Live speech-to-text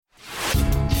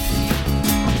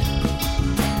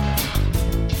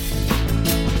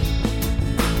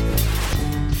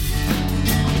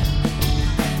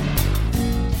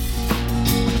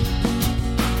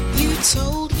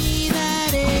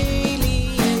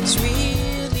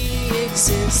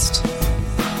exist.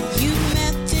 You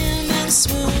met them and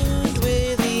swooned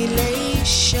with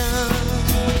elation.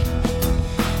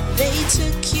 They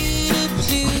took you to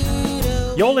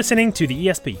Pluto. You're listening to the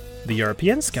ESP, the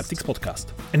European Skeptics Podcast,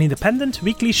 an independent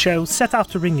weekly show set out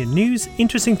to bring you news,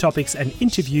 interesting topics and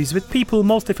interviews with people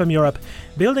mostly from Europe,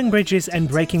 building bridges and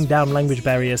breaking down language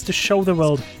barriers to show the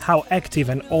world how active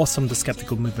and awesome the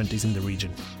skeptical movement is in the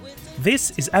region.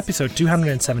 This is episode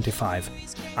 275.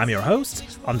 I'm your host,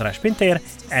 András Pintér,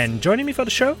 and joining me for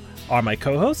the show are my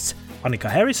co-hosts, Annika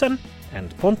Harrison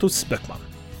and Pontus Böckman.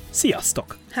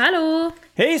 Sziasztok! Hello!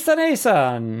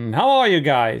 Hejsan! How are you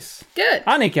guys? Good.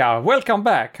 Annika, welcome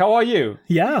back. How are you?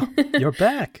 Yeah, you're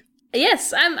back.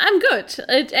 Yes, I'm good.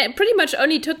 It pretty much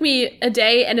only took me a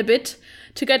day and a bit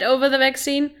to get over the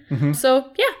vaccine. Mm-hmm.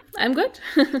 So, yeah, I'm good.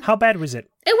 How bad was it?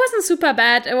 It wasn't super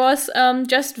bad. It was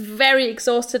just very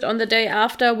exhausted on the day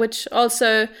after, which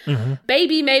also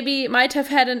maybe might have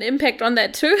had an impact on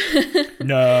that too.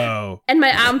 No. And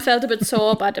my arm felt a bit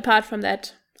sore, but apart from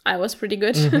that, I was pretty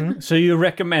good. Mm-hmm. So you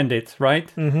recommend it,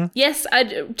 right? Mm-hmm. Yes,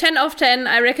 10 of 10,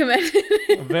 I recommend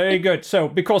it. Very good. So,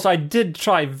 because I did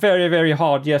try very, very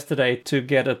hard yesterday to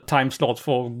get a time slot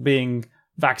for being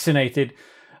vaccinated,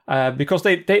 because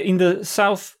they in the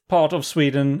south part of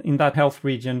Sweden, in that health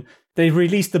region, they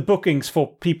released the bookings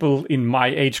for people in my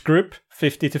age group,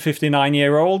 50 to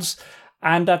 59-year-olds,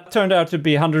 and that turned out to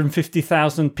be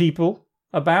 150,000 people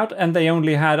about, and they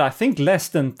only had, I think, less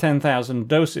than 10,000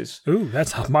 doses. Ooh,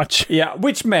 that's how much. Yeah,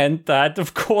 which meant that,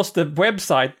 of course, the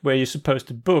website where you're supposed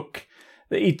to book,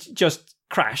 it just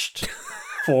crashed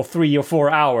for 3 or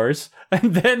 4 hours.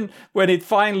 And then when it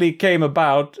finally came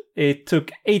about, it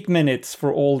took 8 minutes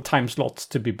for all time slots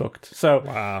to be booked. So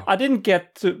wow. I didn't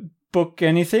get to book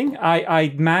anything.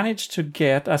 I managed to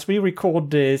get, as we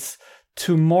record this,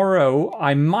 tomorrow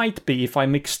I might be, if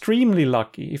I'm extremely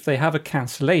lucky, if they have a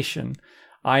cancellation,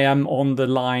 I am on the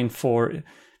line for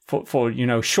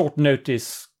short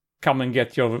notice, come and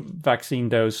get your vaccine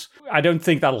dose. I don't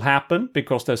think that'll happen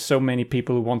because there's so many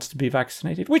people who want to be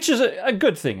vaccinated, which is a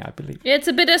good thing, I believe. It's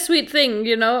a bittersweet thing,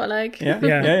 like.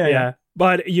 Yeah.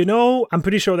 But, I'm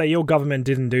pretty sure that your government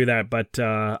didn't do that, but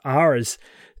ours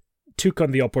took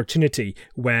on the opportunity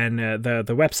when the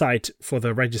website for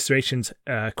the registrations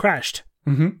crashed.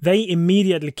 Mm-hmm. They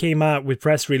immediately came out with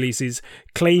press releases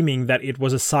claiming that it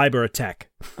was a cyber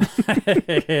attack.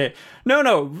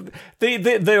 No.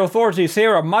 The authorities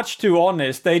here are much too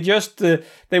honest. They just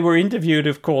they were interviewed,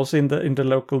 of course, in the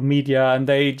local media, and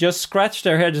they just scratched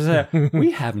their heads and said, "We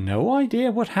have no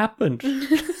idea what happened."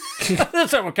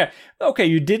 So, okay,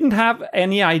 you didn't have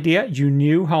any idea. You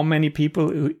knew how many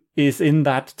people is in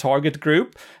that target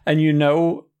group, and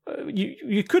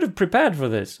you could have prepared for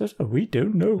this. We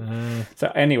don't know. So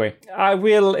anyway, I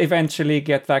will eventually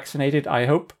get vaccinated, I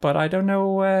hope, but I don't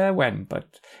know when.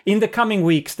 But in the coming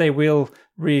weeks, they will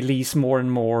release more and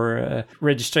more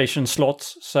registration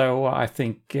slots. So I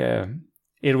think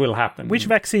it will happen. Which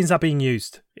vaccines are being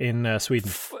used in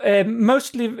Sweden?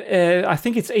 Mostly, I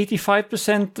think it's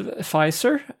 85%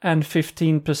 Pfizer and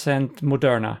 15%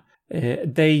 Moderna.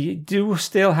 They do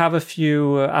still have a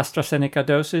few AstraZeneca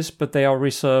doses, but they are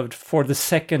reserved for the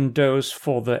second dose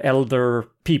for the elder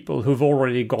people who've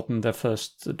already gotten their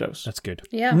first dose. That's good.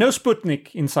 Yeah. No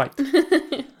Sputnik in sight.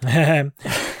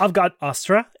 I've got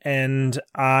Astra, and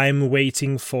I'm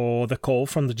waiting for the call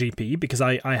from the GP because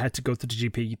I had to go to the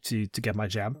GP to get my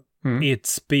jab.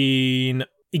 It's been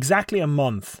exactly a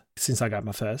month since I got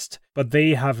my first, but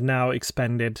they have now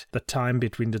expanded the time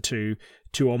between the two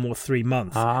to almost 3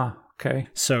 months. Ah, okay.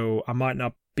 So I might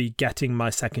not be getting my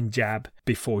second jab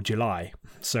before July.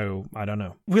 So I don't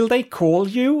know. Will they call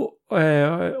you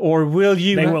or will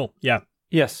you? They will, yeah.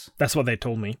 Yes. That's what they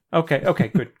told me. Okay,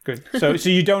 good. So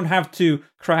you don't have to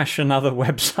crash another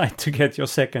website to get your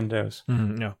second dose?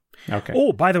 No. Okay.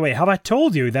 Oh, by the way, have I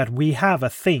told you that we have a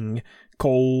thing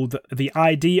called the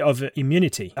ID of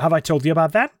immunity? Have I told you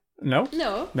about that? No.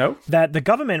 That the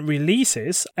government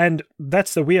releases, and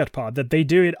that's the weird part, that they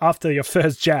do it after your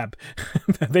first jab.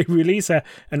 They release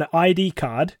an ID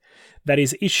card that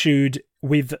is issued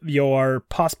with your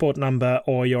passport number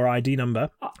or your ID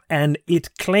number, and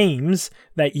it claims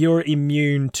that you're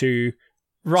immune to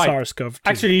SARS-CoV-2.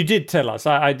 Actually, you did tell us.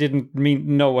 I didn't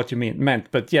know what you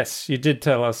meant, but yes, you did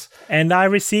tell us. And I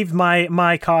received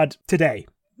my card today.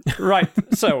 Right.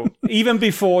 So even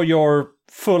before you're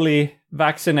fully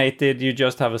vaccinated, you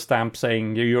just have a stamp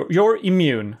saying you're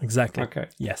immune. Exactly. Okay.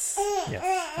 Yes,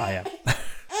 I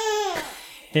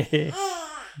am.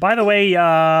 By the way,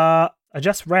 I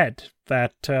just read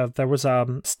that there was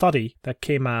a study that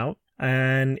came out,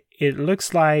 and it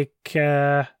looks like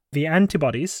the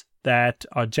antibodies that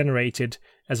are generated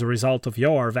as a result of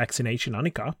your vaccination,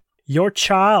 Annika, your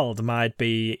child might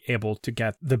be able to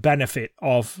get the benefit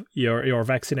of your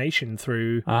vaccination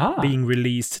through being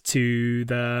released to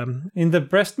in the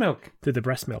breast milk. To the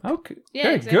breast milk. Okay, Yeah,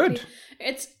 very exactly. good.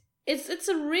 It's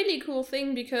a really cool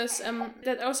thing because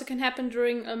that also can happen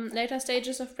during later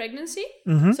stages of pregnancy.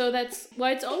 So that's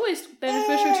why it's always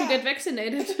beneficial to get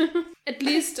vaccinated, at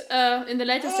least in the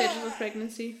later stages of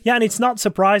pregnancy. Yeah, and it's not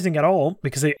surprising at all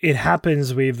because it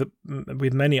happens with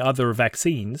many other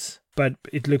vaccines, but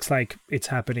it looks like it's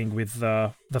happening with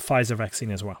the Pfizer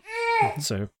vaccine as well.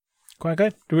 So quite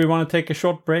good. Do we want to take a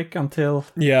short break until...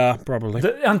 Yeah, probably.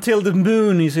 Until the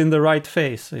moon is in the right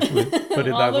phase, if we put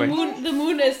it that way. The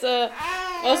moon is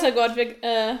also got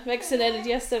vaccinated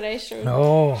yesterday. So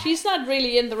Oh. she's not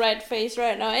really in the right phase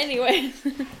right now anyway.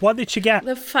 What did she get?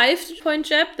 The 5-point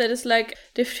jab that is like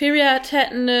diphtheria,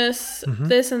 tetanus,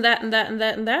 this and that and that and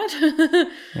that and that.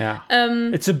 Yeah.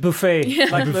 It's a buffet.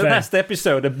 Like the Buffet. last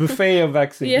episode, a buffet of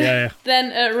vaccines. Yeah.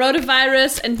 Then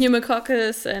rotavirus and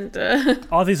pneumococcus and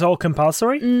Are these all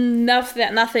compulsory?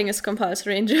 nothing is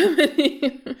compulsory in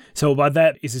Germany. So by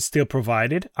that, is it still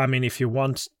provided? I mean, if you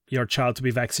want your child to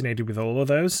be vaccinated with all of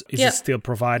those, is it still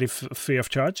provided free of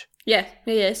charge? Yeah,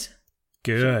 yes.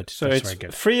 Good. So That's it's very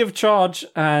good. free of charge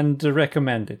and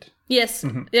recommended. Yes.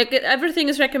 Everything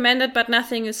is recommended, but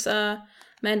nothing is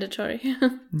mandatory.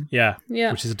 Yeah.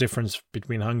 Yeah. Which is a difference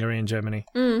between Hungary and Germany.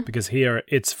 Because here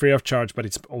it's free of charge, but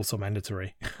it's also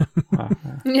mandatory.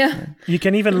 Yeah. You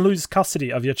can even lose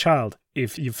custody of your child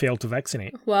if you fail to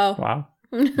vaccinate. Wow.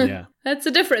 Yeah. That's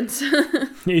a difference.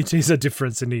 It is a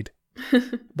difference indeed.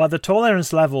 But the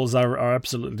tolerance levels are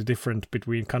absolutely different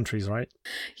between countries, right?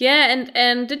 Yeah,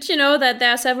 and did you know that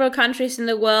there are several countries in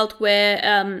the world where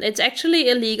it's actually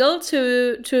illegal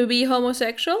to be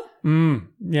homosexual?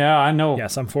 Yeah, I know.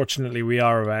 Yes, unfortunately, we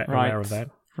are aware of that.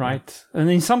 Right.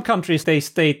 And in some countries, they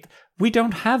state, we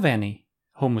don't have any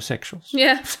homosexuals.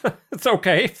 Yeah. It's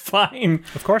okay, fine.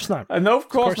 Of course not. No, of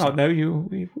course not. not.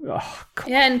 No, God.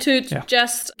 Yeah, and to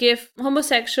just give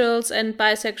homosexuals and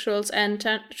bisexuals and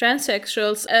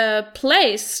transsexuals a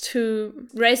place to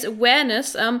raise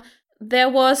awareness, there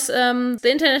was the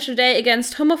International Day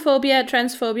Against Homophobia,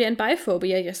 Transphobia and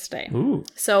Biphobia yesterday. Ooh,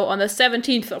 So on the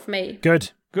 17th of May.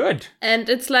 Good. good. And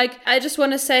it's like, I just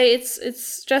want to say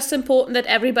it's just important that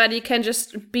everybody can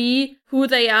just be who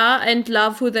they are and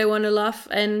love who they want to love.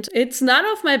 And it's none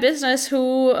of my business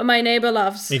who my neighbor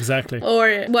loves. Exactly.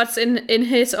 Or what's in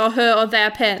his or her or their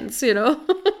pants, you know?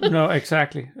 No,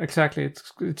 exactly.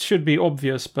 It should be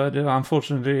obvious, but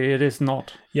unfortunately it is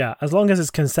not. Yeah, as long as it's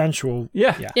consensual.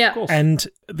 Yeah. Yeah. Of course. And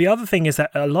the other thing is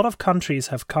that a lot of countries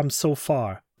have come so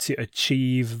far to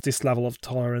achieve this level of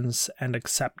tolerance and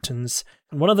acceptance.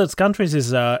 And one of those countries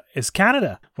is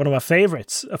Canada, one of my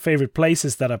favorite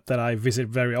places that I visit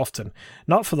very often.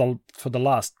 Not for the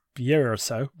last year or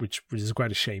so, which is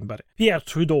quite a shame. But Pierre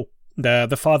Trudeau,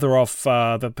 the father of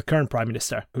the current prime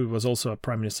minister, who was also a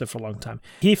prime minister for a long time,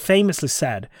 he famously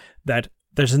said that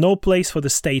there's no place for the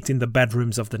state in the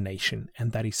bedrooms of the nation,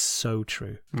 and that is so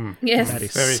true. Yes. That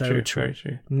is Very so true, true. very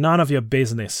true. None of your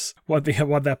business what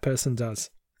that person does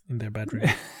in their bedroom.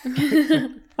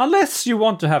 Unless you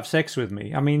want to have sex with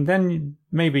me. I mean, then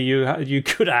maybe you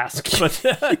could ask. But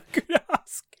Could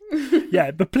ask.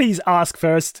 Yeah, but please ask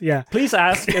first. Yeah. please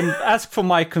ask and ask for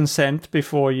my consent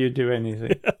before you do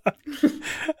anything.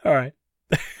 All right.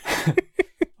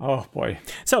 Oh, boy.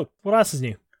 So, what else is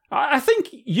new? I think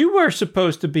you were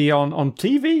supposed to be on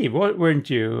TV, weren't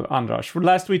you, Andras?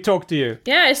 Last we talked to you.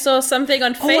 Yeah, I saw something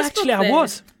on Facebook. Oh, actually, I there.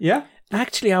 was. Yeah?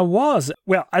 Actually, I was.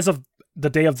 Well, as of the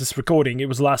day of this recording, it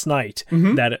was last night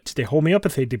that the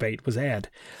homeopathy debate was aired.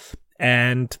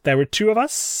 And there were two of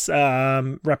us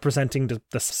representing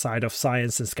the side of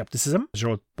science and skepticism.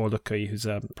 Georges Bordecueil, who's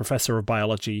a professor of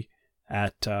biology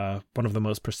at one of the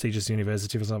most prestigious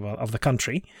universities of the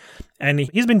country. And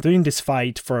he's been doing this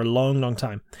fight for a long, long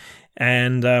time.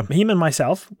 And him and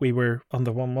myself, we were on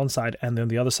the one side, and then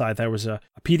the other side there was a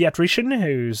pediatrician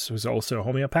who's also a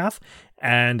homeopath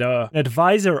and an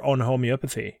advisor on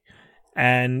homeopathy.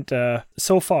 And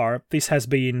so far, this has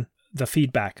been the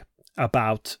feedback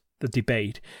about the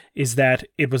debate, is that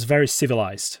it was very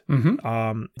civilized.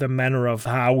 The manner of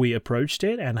how we approached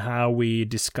it and how we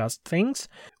discussed things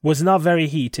was not very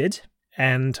heated,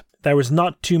 and there was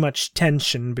not too much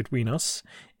tension between us.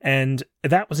 And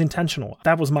that was intentional.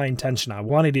 That was my intention. I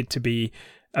wanted it to be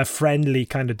a friendly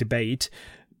kind of debate.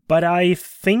 But I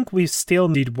think we still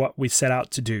did what we set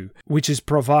out to do, which is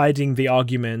providing the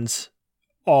arguments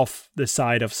of the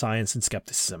side of science and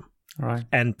skepticism. Right.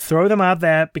 And throw them out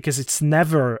there, because it's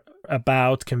never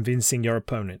about convincing your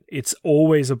opponent. It's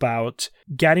always about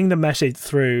getting the message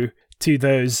through to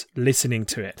those listening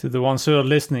to it. To the ones who are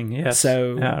listening, yes.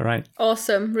 So, yeah, right.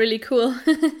 Awesome. Really cool.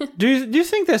 Do you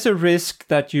think there's a risk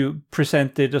that you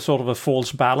presented a sort of a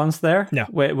false balance there? No.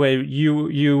 Where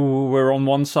you were on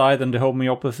one side and the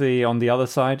homeopathy on the other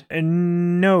side?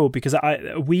 No, because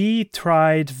we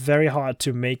tried very hard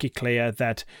to make it clear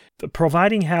that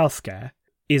providing healthcare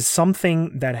is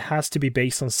something that has to be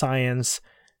based on science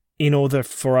in order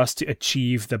for us to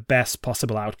achieve the best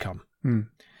possible outcome.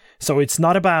 So it's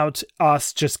not about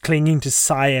us just clinging to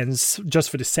science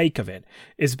just for the sake of it.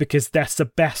 It's because that's the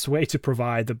best way to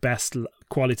provide the best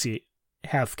quality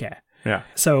healthcare. Yeah.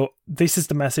 So this is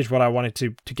the message what I wanted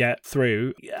to get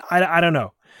through. I don't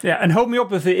know. Yeah, and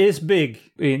homeopathy is big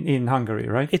in Hungary,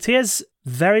 right? It is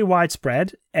very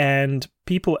widespread and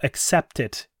people accept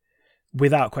it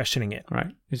without questioning it.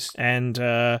 Right. And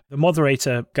the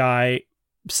moderator guy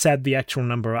said the actual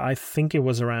number. I think it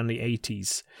was around the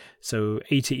 80s. So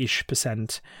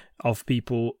 80-ish% of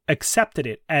people accepted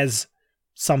it as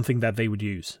something that they would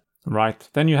use. Right.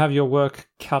 Then you have your work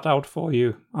cut out for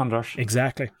you, Anders.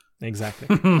 Exactly.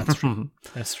 That's true.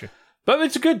 That's true. But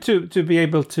it's good to be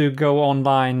able to go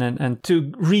online and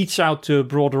to reach out to a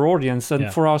broader audience.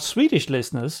 And for our Swedish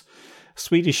listeners,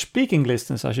 Swedish-speaking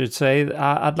listeners, I should say,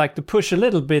 I'd like to push a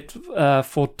little bit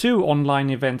for 2 online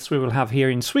events we will have here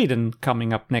in Sweden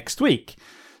coming up next week.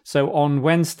 So on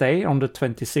Wednesday, on the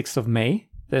 26th of May,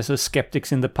 there's a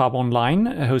Skeptics in the Pub online,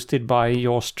 hosted by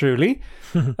yours truly.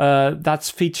 That's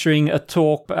featuring a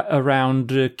talk around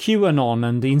QAnon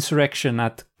and the insurrection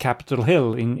at Capitol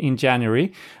Hill in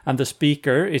January. And the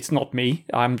speaker, it's not me,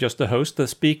 I'm just the host. The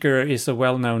speaker is a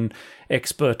well-known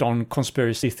expert on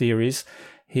conspiracy theories.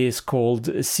 He is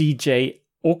called C.J.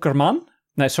 Åkerman.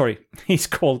 No, sorry. He's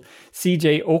called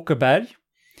C.J. Åkerberg.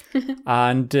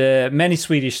 And many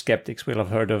Swedish skeptics will have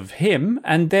heard of him.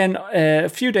 And then a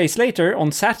few days later,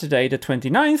 on Saturday, the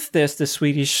 29th, there's the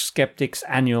Swedish Skeptics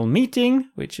annual meeting,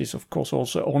 which is, of course,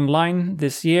 also online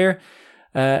this year.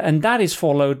 And that is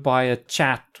followed by a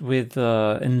chat with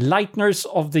Enlighteners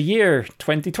of the Year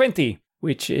 2020,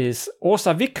 which is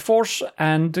Åsa Wikfors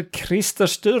and Christer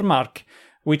Sturmark,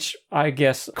 which I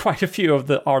guess quite a few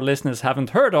of our listeners haven't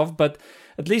heard of, but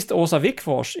at least Åsa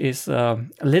Wikfors is a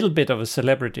little bit of a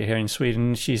celebrity here in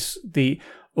Sweden. She's the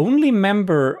only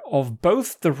member of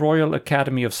both the Royal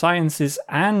Academy of Sciences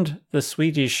and the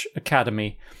Swedish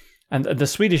Academy. And the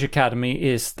Swedish Academy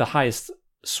is the highest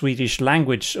Swedish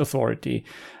language authority.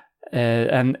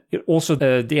 And also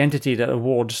the entity that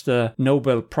awards the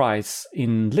Nobel Prize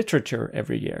in Literature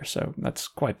every year. So that's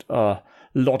quite a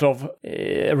lot of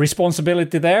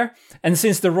responsibility there. And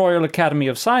since the Royal Academy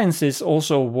of Sciences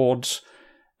also awards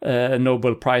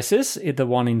Nobel Prizes, the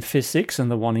one in physics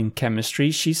and the one in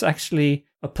chemistry, she's actually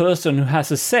a person who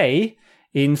has a say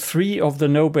in 3 of the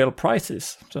Nobel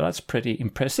Prizes. So that's pretty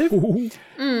impressive.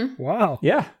 Wow.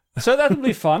 Yeah. So that'll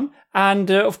be fun.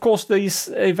 And of course, these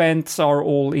events are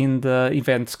all in the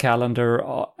events calendar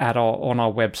on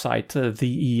our website,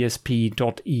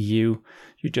 theesp.eu.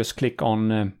 You just click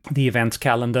on the events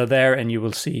calendar there and you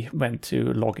will see when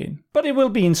to log in. But it will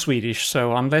be in Swedish,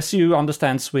 so unless you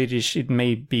understand Swedish, it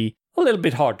may be a little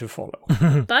bit hard to follow.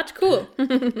 But cool.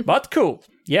 But cool.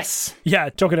 Yes. Yeah,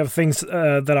 talking of things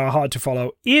that are hard to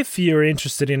follow, if you're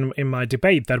interested in my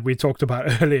debate that we talked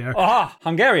about earlier...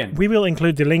 Hungarian. We will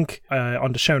include the link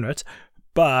on the show notes,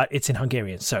 but it's in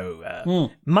Hungarian,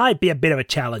 so might be a bit of a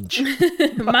challenge.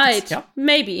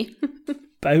 Maybe.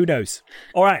 But who knows?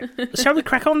 All right, shall we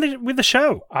crack on with the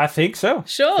show? I think so.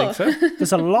 Sure.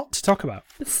 There's a lot to talk about.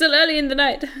 It's still early in the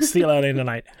night.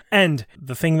 And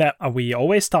the thing that we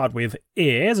always start with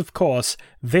is, of course,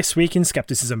 This Week in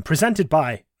Skepticism, presented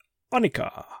by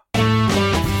Annika.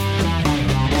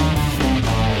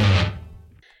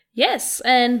 Yes,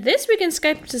 and this week in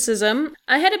skepticism,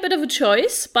 I had a bit of a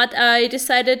choice, but I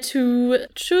decided to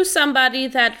choose somebody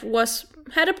that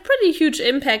had a pretty huge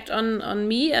impact on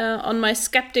me, on my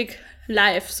skeptic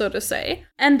life, so to say.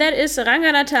 And that is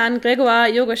Ranganathan Grégoire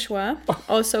Yogeshwar,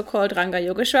 also called Ranga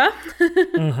Yogeshwar.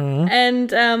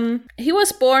 And he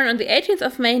was born on the 18th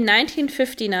of May,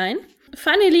 1959.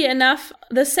 Funnily enough,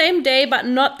 the same day, but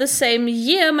not the same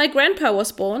year, my grandpa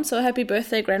was born. So happy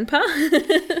birthday, Grandpa.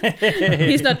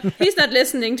 He's not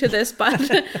listening to this,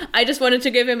 but I just wanted to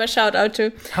give him a shout out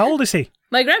too. How old is he?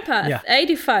 My grandpa,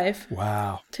 85.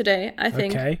 Wow. Today, I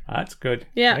think. Okay. That's good.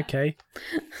 Yeah. Okay.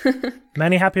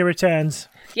 Many happy returns.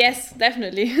 Yes,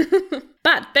 definitely.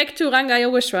 But back to Ranga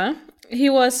Yogeshwar. He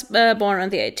was born on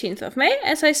the 18th of May,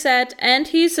 as I said, and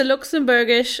he's a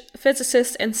Luxembourgish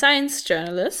physicist and science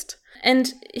journalist.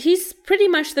 And he's pretty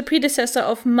much the predecessor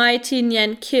of Mighty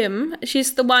Nyan Kim.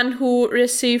 She's the one who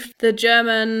received the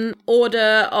German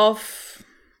Order of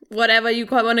whatever you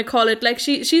want to call it. Like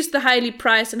she's the highly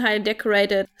prized and highly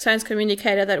decorated science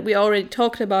communicator that we already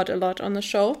talked about a lot on the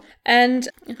show. And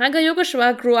Ranga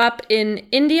Yogeshwar grew up in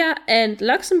India and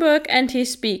Luxembourg, and he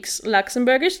speaks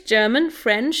Luxembourgish, German,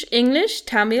 French, English,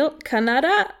 Tamil,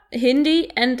 Kannada,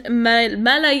 Hindi, and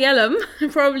Malayalam.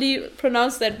 Probably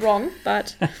pronounced that wrong,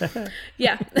 but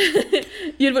yeah.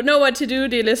 You would know what to do,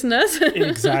 dear listeners.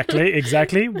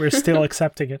 Exactly. We're still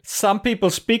accepting it. Some people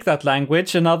speak that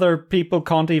language and other people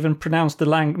can't even pronounce the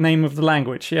name of the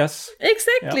language, yes?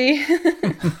 Exactly.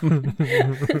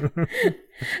 Yeah.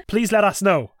 Please let us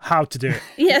know how to do it.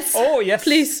 Yes. Oh, yes.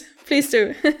 Please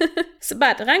do.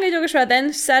 But Ranga Yogeshwar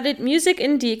then studied music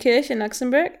in Diekirch in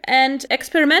Luxembourg and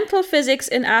experimental physics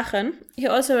in Aachen. He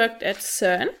also worked at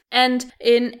CERN. And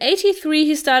in 1983,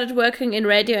 he started working in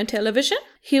radio and television.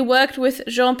 He worked with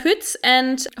Jean Pütz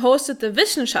and hosted the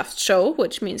Wissenschaftsshow,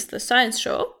 which means the science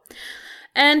show.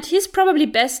 And he's probably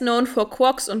best known for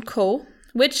Quarks and Co.,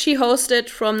 which he hosted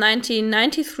from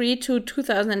 1993 to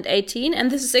 2018.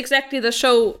 And this is exactly the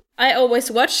show I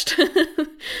always watched.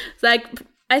 Like,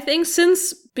 I think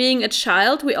since being a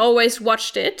child, we always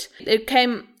watched it. It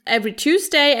came every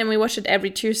Tuesday, and we watched it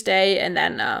every Tuesday, and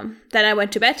then I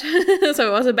went to bed. So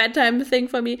it was a bedtime thing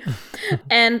for me.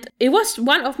 And it was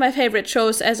one of my favorite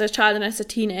shows as a child and as a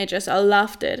teenager. So I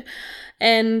loved it.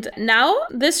 And now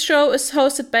this show is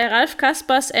hosted by Ralf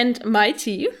Kaspers and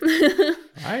Mighty.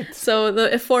 Right. So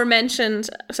the aforementioned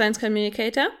science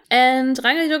communicator. And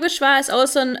Ranga Yogeshwar is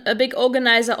also a big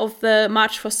organizer of the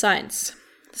March for Science.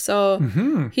 So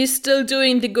he's still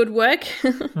doing the good work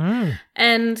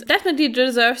and definitely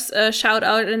deserves a shout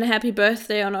out and a happy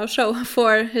birthday on our show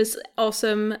for his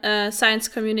awesome science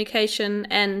communication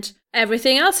and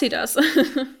everything else he does.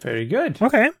 Very good.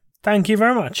 Okay. Thank you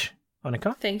very much,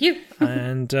 Annika. Thank you.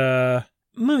 And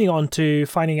moving on to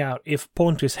finding out if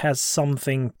Pontus has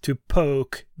something to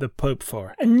poke the Pope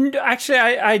for. And actually,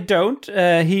 I don't.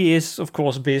 He is, of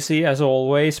course, busy as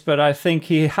always, but I think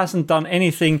he hasn't done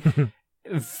anything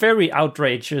very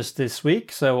outrageous this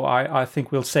week. So I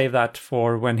think we'll save that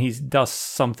for when he does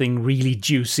something really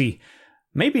juicy.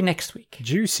 Maybe next week.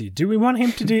 Juicy? Do we want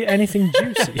him to do anything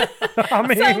juicy? I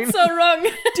mean, sounds so wrong.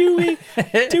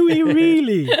 Do we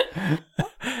really?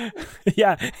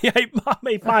 Yeah,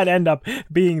 it might end up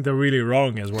being the really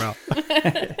wrong as well.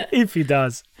 If he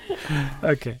does.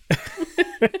 Okay.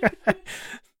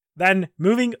 Then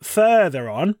moving further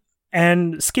on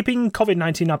and skipping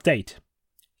COVID-19 update.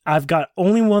 I've got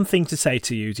only one thing to say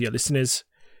to you, dear listeners.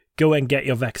 Go and get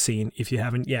your vaccine if you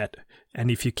haven't yet, and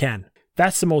if you can.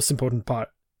 That's the most important part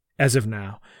as of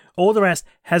now. All the rest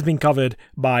has been covered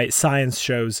by science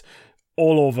shows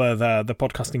all over the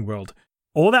podcasting world.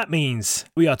 All that means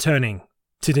we are turning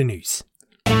to the news.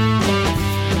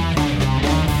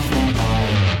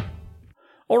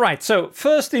 All right, so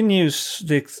first in news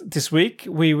this week,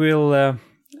 we will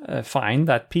find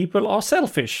that people are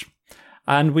selfish.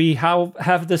 And we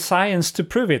have the science to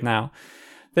prove it now.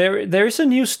 There is a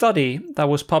new study that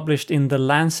was published in the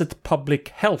Lancet Public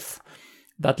Health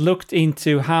that looked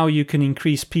into how you can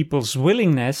increase people's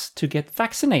willingness to get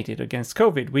vaccinated against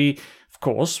COVID. We, of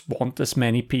course, want as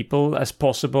many people as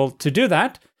possible to do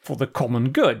that for the common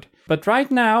good. But right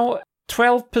now,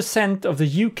 12% of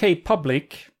the UK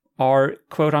public are,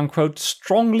 quote-unquote,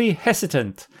 strongly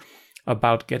hesitant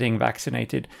about getting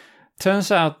vaccinated.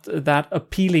 Turns out that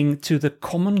appealing to the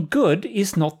common good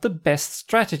is not the best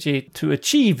strategy to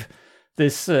achieve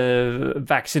this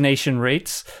vaccination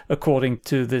rates, according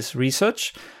to this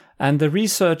research. And the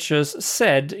researchers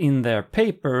said in their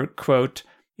paper, quote,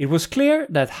 "It was clear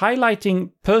that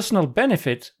highlighting personal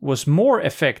benefit was more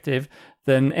effective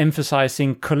than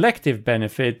emphasizing collective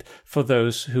benefit for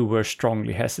those who were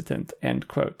strongly hesitant," end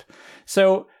quote.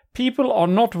 So people are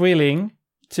not willing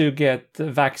to get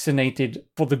vaccinated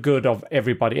for the good of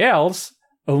everybody else,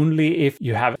 only if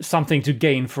you have something to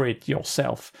gain for it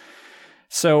yourself.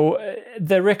 So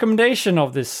the recommendation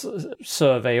of this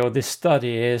survey or this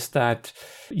study is that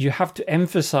you have to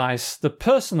emphasize the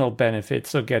personal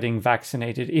benefits of getting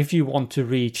vaccinated if you want to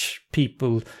reach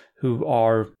people who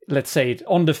are, let's say,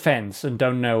 on the fence and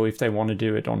don't know if they want to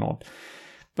do it or not.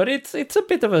 But it's a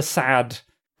bit of a sad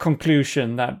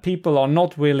conclusion that people are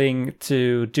not willing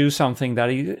to do something that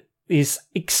is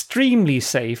extremely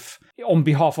safe on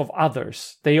behalf of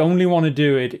others. They only want to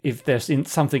do it if there's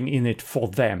something in it for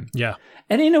them. Yeah.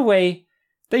 And in a way,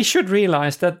 they should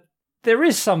realize that there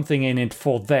is something in it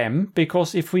for them,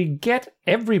 because if we get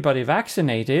everybody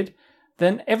vaccinated,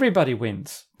 then everybody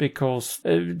wins, because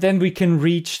then we can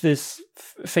reach this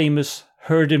famous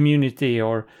herd immunity,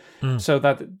 or so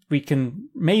that we can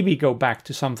maybe go back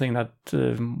to something that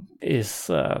is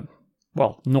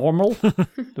normal.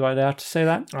 Do I dare to say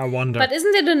that? I wonder. But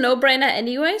isn't it a no-brainer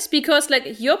anyways? Because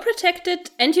like you're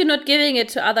protected and you're not giving it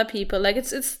to other people. Like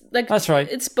it's like That's right.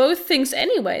 It's both things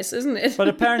anyways, isn't it? But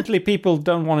apparently people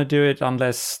don't want to do it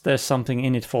unless there's something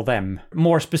in it for them,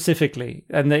 more specifically.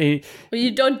 And they... Well,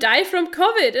 you don't die from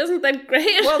COVID, isn't that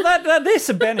great? Well, that is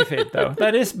a benefit, though.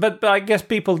 That is, but I guess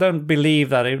people don't believe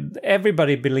that.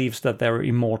 Everybody believes that they're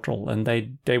immortal and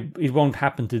it won't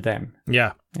happen to them.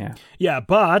 Yeah. Yeah. Yeah,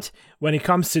 but when it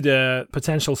comes to the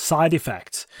potential side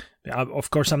effects, of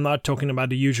course, I'm not talking about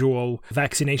the usual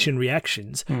vaccination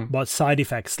reactions, but side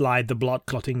effects like the blood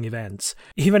clotting events.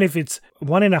 Even if it's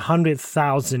 1 in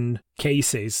 100,000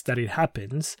 cases that it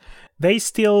happens, they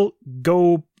still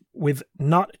go with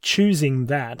not choosing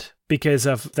that because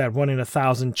of that 1 in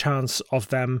 1,000 chance of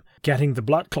them getting the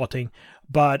blood clotting.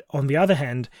 But on the other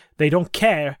hand, they don't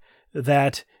care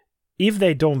that if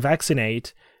they don't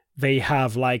vaccinate, they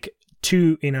have like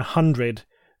 2 in 100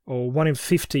 or 1 in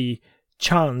 50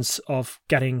 chance of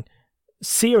getting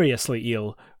seriously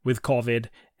ill with COVID,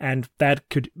 and that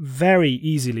could very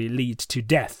easily lead to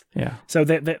death. Yeah. So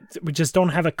that we just don't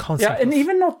have a concept. Yeah, and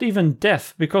even not even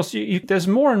death, because there's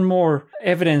more and more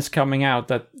evidence coming out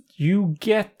that you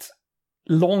get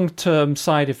long-term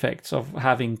side effects of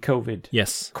having COVID.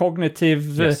 Yes.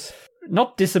 Cognitive. Yes.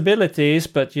 Not disabilities,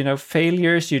 but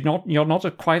failures. You're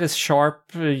not quite as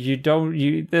sharp.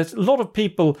 There's a lot of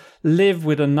people live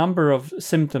with a number of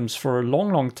symptoms for a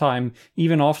long, long time,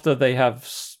 even after they have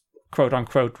quote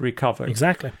unquote recovered.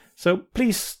 Exactly. So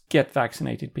please get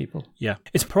vaccinated, people. Yeah.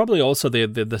 It's probably also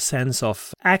the sense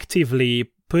of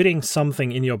actively putting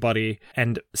something in your body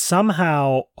and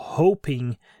somehow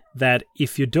hoping that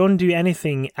if you don't do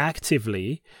anything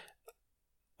actively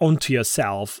onto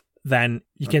yourself, then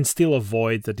you can still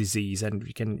avoid the disease, and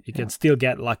you can still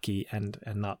get lucky and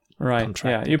not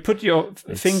contract. Yeah, you put your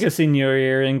fingers in your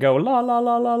ear and go la la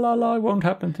la la la la. It won't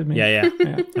happen to me. Yeah.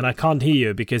 And I can't hear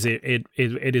you because it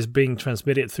is being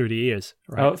transmitted through the ears,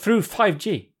 right? Through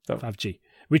 5G. Though. 5G,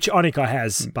 which Annika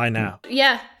has by now.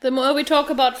 Yeah, the more we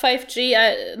talk about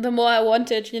 5G, the more I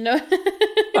want it.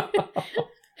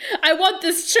 I want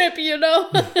this chip,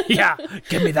 Yeah,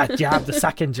 give me that jab, the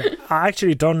second jab. I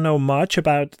actually don't know much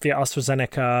about the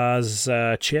AstraZeneca's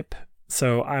chip,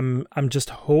 so I'm just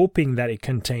hoping that it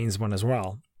contains one as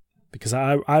well, because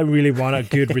I really want a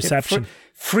good reception.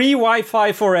 Free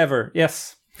Wi-Fi forever,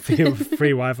 yes. Free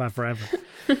Wi-Fi forever.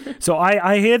 So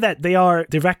I hear that they are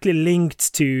directly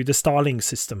linked to the Starlink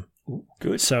system. Ooh,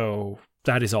 good. So...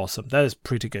 that is awesome. That is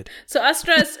pretty good. So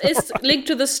Astra is linked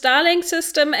to the Starlink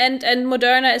system, and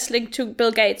Moderna is linked to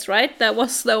Bill Gates, right? That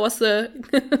was the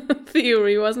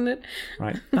theory, wasn't it?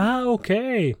 Right.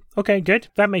 Okay. Okay, good.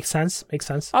 That makes sense.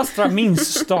 Astra means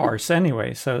stars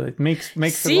anyway, so it makes a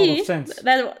lot of sense.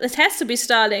 It has to be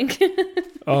Starlink.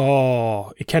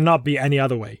 Oh, it cannot be any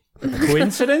other way.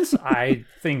 Coincidence? I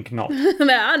think not.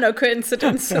 There are no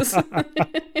coincidences.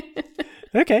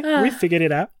 Okay, we figured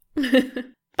it out.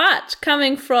 But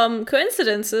coming from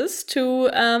coincidences to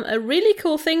a really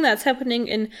cool thing that's happening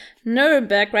in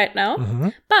Nuremberg right now,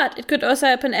 but it could also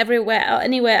happen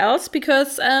anywhere else,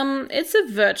 because it's a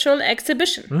virtual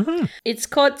exhibition. It's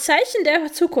called Zeichen der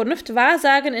Zukunft,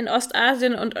 Wahrsagen in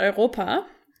Ostasien und Europa.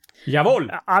 Jawohl.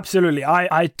 Absolutely.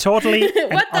 I totally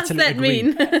and What does utterly that agree.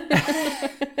 mean?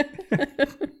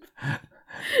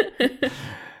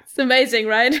 It's amazing,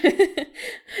 right?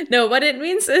 No, what it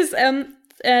means is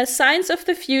signs of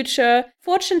the future,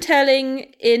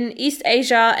 fortune-telling in East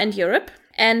Asia and Europe.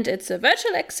 And it's a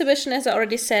virtual exhibition, as I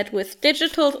already said, with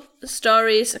digital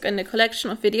stories and a collection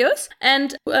of videos.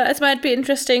 And as might be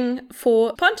interesting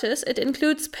for Pontus, it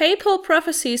includes papal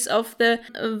prophecies of the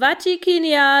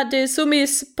Vaticania de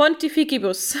Summis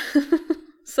Pontificibus.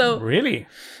 So, really?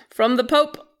 From the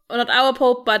Pope, not our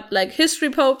Pope, but like history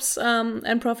popes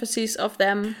and prophecies of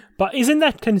them. But isn't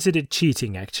that considered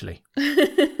cheating, actually?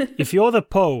 If you're the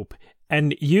Pope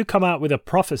and you come out with a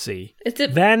prophecy,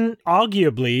 then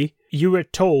arguably you were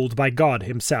told by God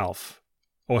himself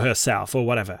or herself or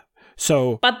whatever.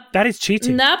 So that is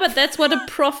cheating. No, but that's what a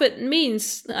prophet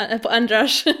means,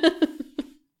 Andras.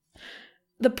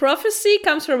 The prophecy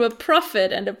comes from a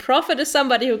prophet, and a prophet is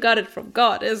somebody who got it from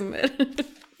God, isn't it?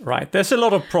 Right. There's a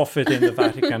lot of prophet in the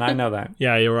Vatican. I know that.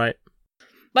 Yeah, you're right.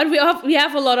 But we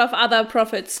have a lot of other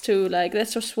prophets too. Like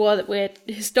that's just where it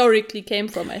historically came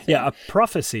from, I think. Yeah, a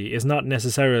prophecy is not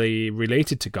necessarily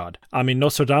related to God. I mean,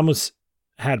 Nostradamus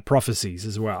had prophecies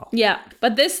as well. Yeah,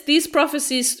 but these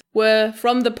prophecies were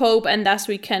from the Pope, and thus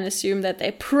we can assume that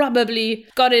they probably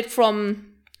got it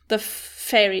from the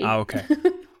fairy. Ah, okay.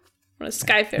 Or the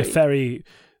sky fairy. The fairy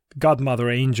godmother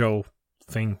angel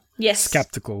thing. Yes.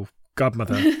 Skeptical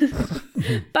godmother.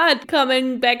 But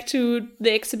coming back to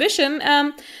the exhibition,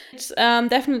 it's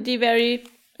definitely very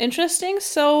interesting.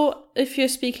 So if you're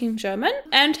speaking German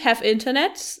and have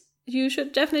internet, you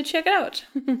should definitely check it out.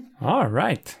 All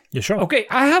right. You sure? Okay,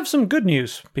 I have some good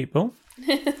news, people.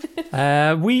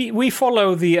 We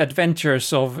follow the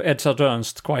adventures of Edzard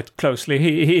Ernst quite closely.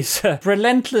 He's a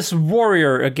relentless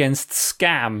warrior against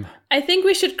scam. I think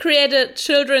we should create a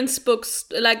children's book,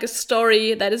 like a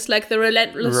story that is like the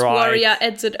relentless warrior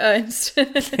Edzard Ernst.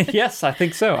 Yes, I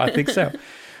think so.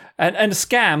 And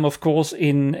scam, of course,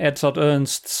 in Edzard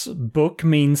Ernst's book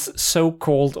means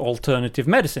so-called alternative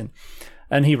medicine.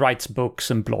 And he writes books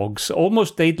and blogs.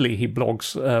 Almost daily he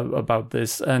blogs about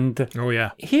this. And Oh,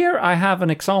 yeah. here I have an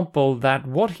example that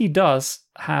what he does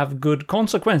have good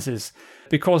consequences.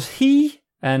 Because he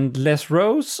and Les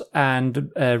Rose and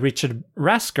Richard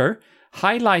Rasker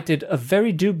highlighted a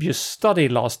very dubious study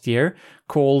last year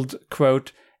called,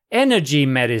 quote, Energy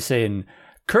Medicine,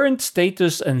 Current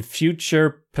Status and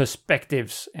Future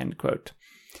Perspectives, end quote.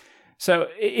 So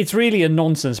it's really a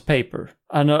nonsense paper.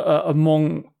 And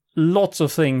among lots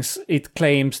of things, it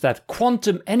claims that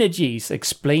quantum energies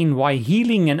explain why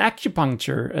healing and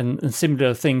acupuncture and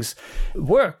similar things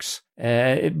works.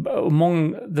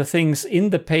 Among the things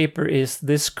in the paper is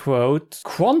this quote,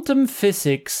 quantum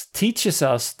physics teaches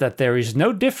us that there is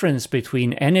no difference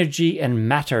between energy and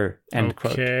matter, end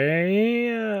quote.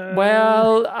 Okay.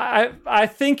 Well, I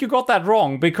think you got that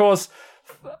wrong because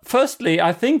firstly,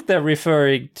 I think they're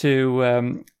referring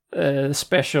to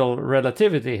special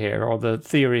relativity here, or the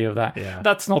theory of that. Yeah.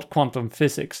 That's not quantum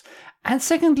physics. And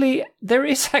secondly, there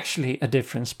is actually a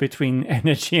difference between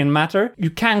energy and matter.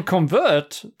 You can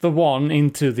convert the one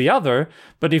into the other,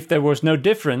 but if there was no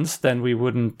difference, then we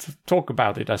wouldn't talk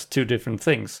about it as two different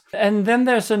things. And then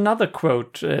there's another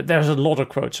quote. There's a lot of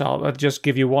quotes. I'll just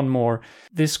give you one more.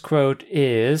 This quote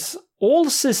is, all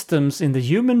systems in the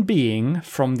human being,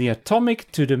 from the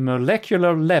atomic to the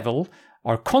molecular level,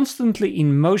 are constantly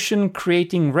in motion,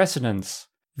 creating resonance.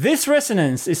 This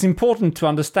resonance is important to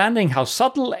understanding how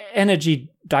subtle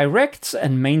energy directs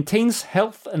and maintains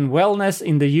health and wellness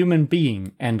in the human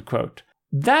being, end quote.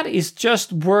 That is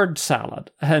just word salad,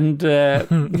 and no,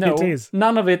 It is.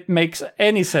 none of it makes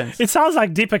any sense. It sounds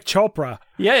like Deepak Chopra.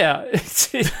 Yeah.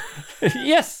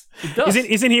 Yes, it does.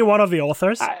 Isn't he one of the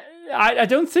authors? I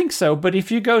don't think so, but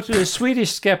if you go to the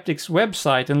Swedish Skeptics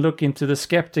website and look into the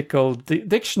skeptical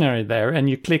dictionary there, and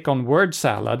you click on word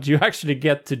salad, you actually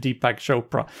get to Deepak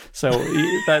Chopra. So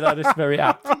that is very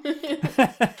apt.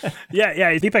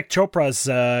 Yeah. Deepak Chopra's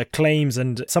claims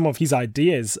and some of his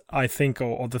ideas, I think,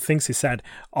 or the things he said,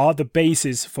 are the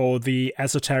basis for the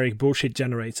esoteric bullshit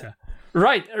generator.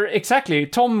 Right, exactly.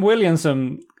 Tom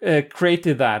Williamson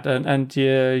created that, and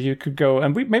you could go,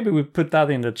 and maybe we put that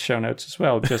in the show notes as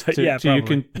well, just to, Yeah, you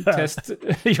can test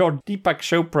your Deepak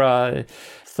Chopra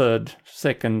third,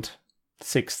 second,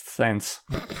 sixth sense.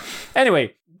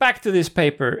 Anyway, back to this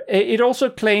paper. It also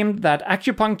claimed that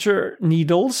acupuncture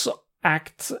needles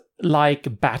act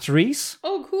like batteries,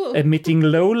 Oh, cool. emitting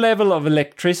low level of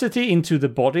electricity into the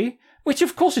body, which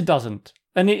of course it doesn't,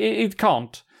 and it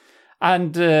can't.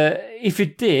 And if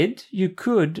it did, you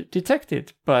could detect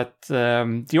it. But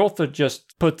the author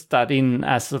just put that in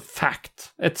as a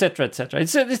fact, etc., etc.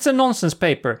 It's a nonsense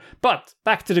paper. But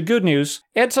back to the good news.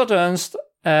 Edzard Ernst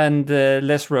and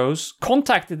Les Rose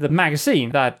contacted the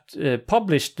magazine that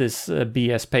published this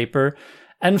BS paper.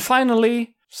 And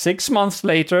finally, 6 months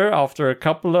later, after a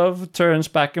couple of turns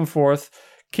back and forth,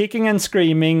 kicking and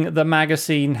screaming, the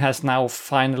magazine has now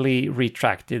finally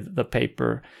retracted the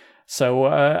paper. So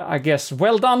I guess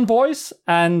well done, boys.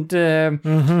 And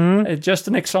just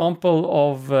an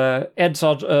example of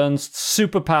Edzard Ernst's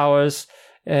superpowers.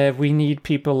 We need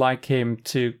people like him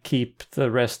to keep the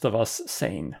rest of us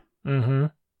sane. Mm-hmm.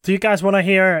 Do you guys want to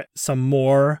hear some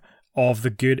more of the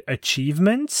good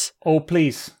achievements? Oh,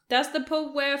 please. Does the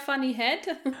Pope wear a funny head?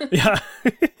 Yeah.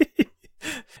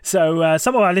 So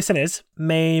some of our listeners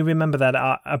may remember that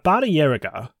about a year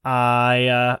ago,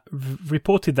 I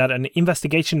reported that an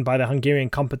investigation by the Hungarian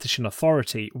Competition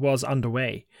Authority was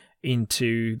underway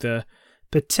into the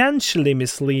potentially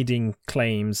misleading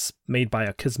claims made by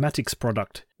a cosmetics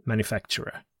product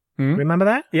manufacturer. Remember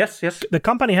that? Yes. The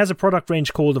company has a product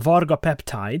range called Varga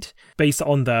Peptide, based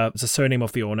on the surname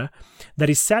of the owner, that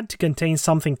is said to contain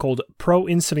something called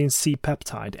proinsulin C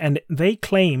peptide, and they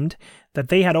claimed that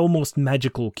they had almost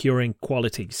magical curing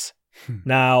qualities.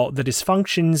 Now, the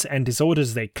dysfunctions and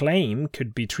disorders they claim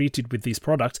could be treated with these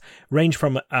products range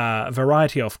from a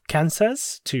variety of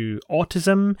cancers to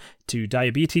autism to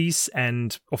diabetes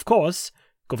and, of course,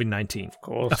 COVID-19.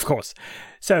 Of course.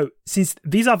 So, since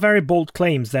these are very bold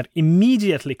claims that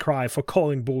immediately cry for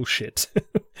calling bullshit,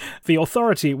 the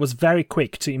authority was very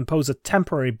quick to impose a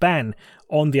temporary ban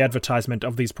on the advertisement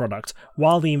of these products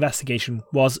while the investigation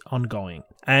was ongoing.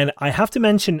 And I have to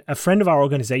mention a friend of our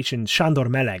organization, Sándor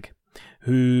Meleg,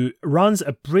 who runs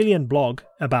a brilliant blog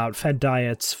about fad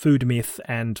diets, food myth,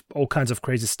 and all kinds of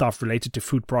crazy stuff related to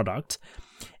food products.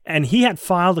 And he had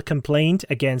filed a complaint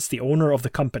against the owner of the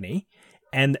company,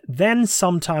 and then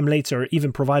sometime later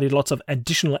even provided lots of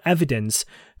additional evidence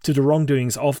to the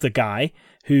wrongdoings of the guy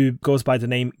who goes by the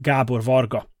name Gábor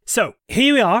Varga. So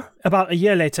here we are, about a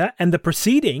year later, and the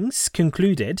proceedings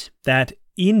concluded that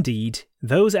indeed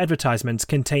those advertisements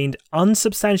contained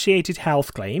unsubstantiated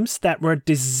health claims that were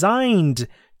designed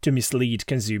to mislead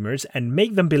consumers and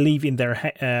make them believe in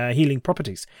their healing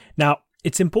properties. Now,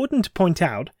 it's important to point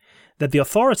out that the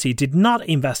authority did not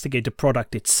investigate the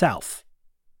product itself,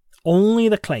 only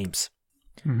the claims.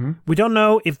 Mm-hmm. We don't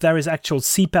know if there is actual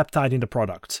C-peptide in the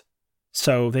product,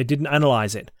 so they didn't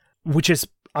analyze it, which is,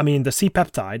 the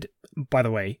C-peptide, by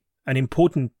the way, an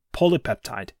important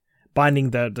polypeptide, binding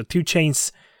the two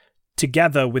chains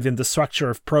together within the structure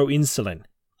of proinsulin.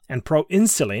 And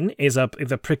proinsulin is a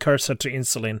precursor to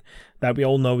insulin that we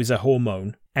all know is a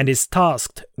hormone and is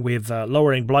tasked with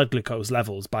lowering blood glucose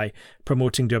levels by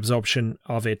promoting the absorption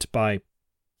of it by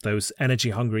those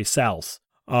energy-hungry cells.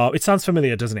 It sounds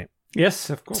familiar, doesn't it? Yes,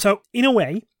 of course. So, in a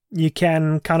way, you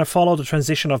can kind of follow the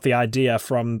transition of the idea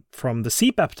from the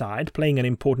C-peptide playing an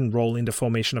important role in the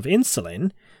formation of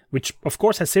insulin, which of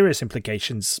course has serious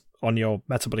implications on your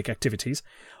metabolic activities,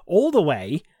 all the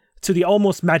way to the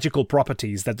almost magical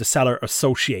properties that the seller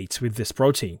associates with this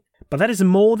protein. But that is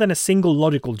more than a single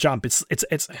logical jump.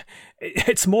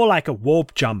 It's more like a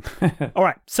warp jump. All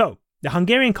right, so the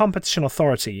Hungarian Competition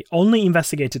Authority only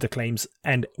investigated the claims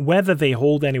and whether they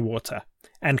hold any water,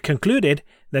 and concluded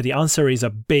that the answer is a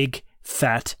big,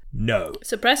 fat no.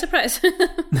 Surprise, surprise.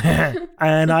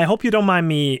 And I hope you don't mind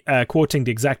me quoting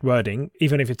the exact wording,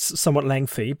 even if it's somewhat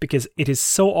lengthy, because it is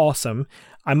so awesome,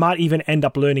 I might even end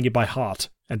up learning it by heart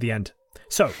at the end.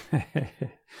 So...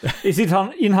 Is it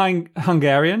in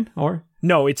Hungarian or?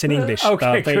 No, it's in English.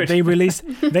 Okay, good. They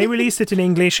released it in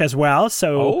English as well,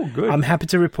 so good. I'm happy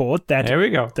to report that there we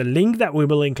go. The link that we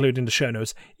will include in the show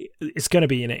notes is going to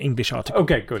be in an English article.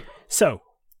 Okay, good. So,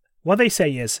 what they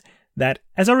say is that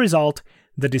as a result,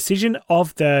 the decision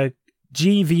of the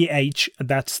GVH,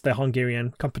 that's the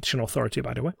Hungarian Competition Authority,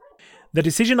 by the way, the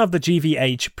decision of the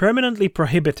GVH permanently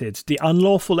prohibited the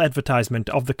unlawful advertisement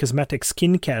of the cosmetic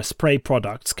skincare spray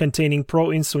products containing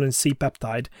proinsulin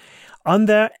C-peptide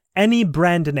under any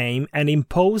brand name and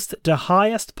imposed the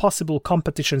highest possible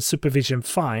competition supervision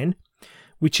fine,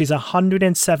 which is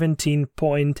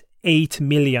 117.8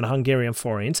 million Hungarian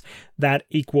forints. That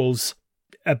equals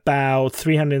about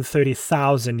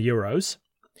 330,000 euros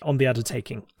on the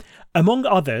undertaking. Among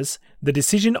others, the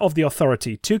decision of the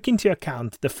authority took into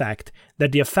account the fact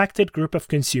that the affected group of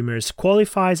consumers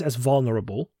qualifies as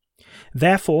vulnerable.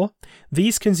 Therefore,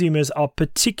 these consumers are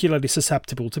particularly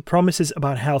susceptible to promises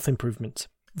about health improvements.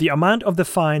 The amount of the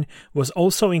fine was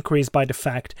also increased by the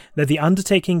fact that the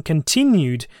undertaking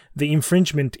continued the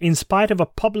infringement in spite of a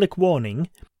public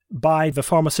warning by the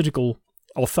pharmaceutical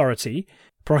authority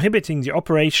prohibiting the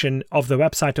operation of the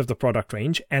website of the product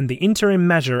range and the interim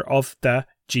measure of the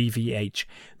GVH.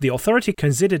 The authority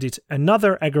considered it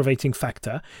another aggravating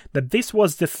factor that this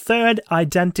was the third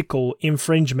identical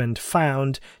infringement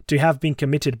found to have been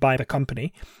committed by the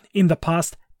company in the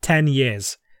past 10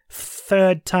 years.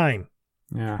 Third time.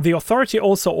 Yeah. The authority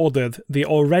also ordered the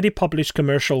already published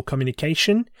commercial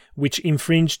communication, which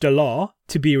infringed the law,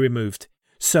 to be removed.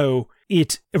 So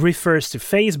it refers to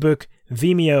Facebook,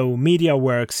 Vimeo,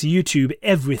 MediaWorks, YouTube,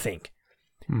 everything.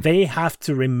 They have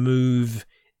to remove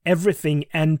everything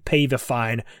and pay the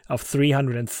fine of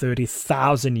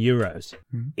 330,000 euros.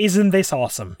 Isn't this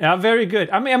awesome? Yeah, very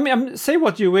good. I mean, say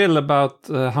what you will about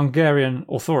Hungarian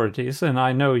authorities, and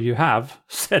I know you have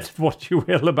said what you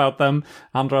will about them,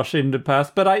 Andras, in the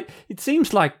past, but it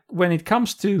seems like when it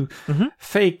comes to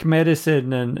fake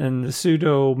medicine and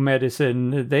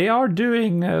pseudo-medicine, they are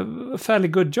doing a fairly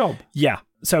good job. Yeah.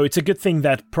 So it's a good thing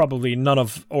that probably none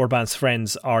of Orban's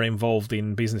friends are involved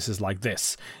in businesses like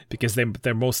this, because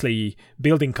they're mostly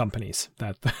building companies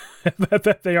that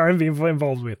they are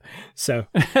involved with. So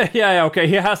yeah, okay.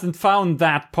 He hasn't found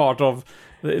that part of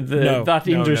that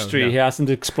industry. No. He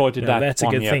hasn't exploited that. That's a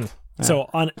good thing. So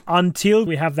until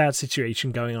we have that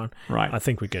situation going on, Right. I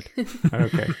think we're good.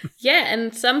 Okay. Yeah,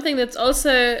 and something that's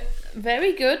also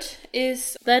very good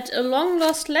is that a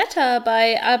long-lost letter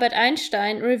by Albert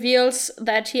Einstein reveals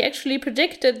that he actually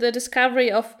predicted the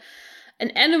discovery of an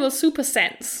animal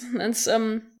supersense. That's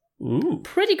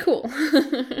pretty cool.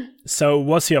 So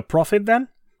was he a prophet then?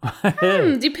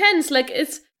 Depends. Like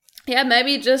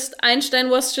maybe just Einstein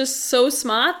was just so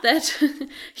smart that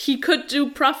he could do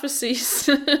prophecies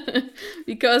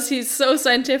because he's so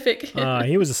scientific.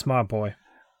 He was a smart boy.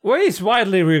 Well, he's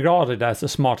widely regarded as a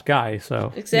smart guy,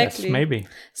 so Exactly. yes, maybe.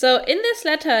 So in this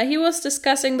letter, he was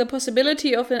discussing the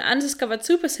possibility of an undiscovered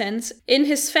supersense in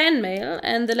his fan mail,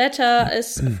 and the letter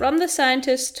is from the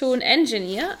scientist to an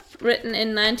engineer, written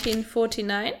in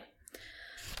 1949.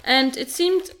 And it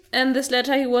seemed in this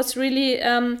letter he was really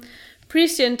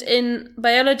prescient in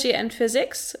biology and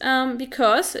physics,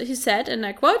 because he said, and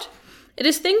I quote, "It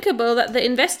is thinkable that the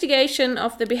investigation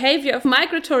of the behavior of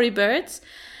migratory birds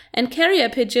and carrier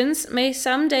pigeons may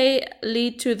someday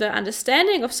lead to the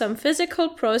understanding of some physical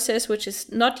process which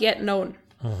is not yet known."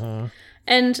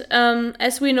 And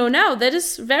as we know now, that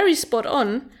is very spot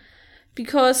on,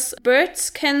 because birds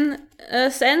can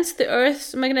sense the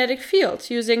Earth's magnetic field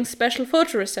using special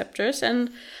photoreceptors, and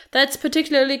that's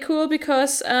particularly cool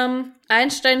because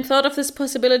Einstein thought of this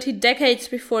possibility decades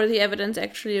before the evidence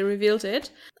actually revealed it.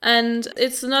 And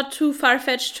it's not too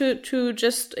far-fetched to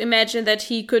just imagine that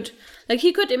he could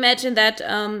imagine that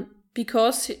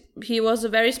because he was a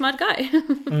very smart guy.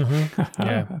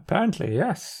 Yeah. Apparently,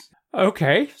 yes.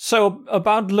 Okay, so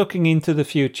about looking into the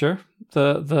future,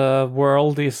 the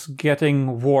world is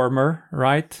getting warmer,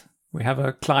 right? We have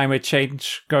a climate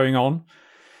change going on.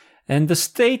 And the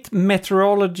State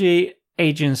Meteorology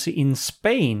Agency in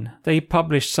Spain, they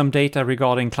published some data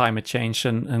regarding climate change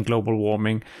and global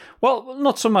warming. Well,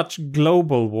 not so much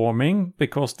global warming,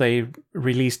 because they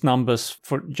released numbers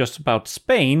for just about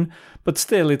Spain, but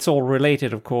still it's all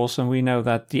related, of course, and we know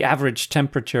that the average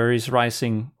temperature is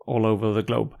rising all over the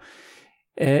globe.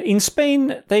 In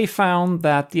Spain, they found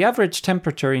that the average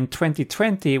temperature in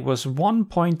 2020 was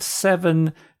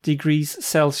 1.7 degrees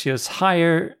Celsius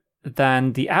higher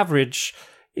than the average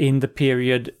in the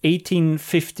period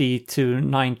 1850 to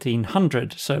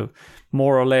 1900, so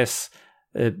more or less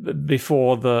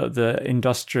before the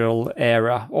industrial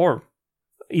era, or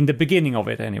in the beginning of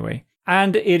it anyway.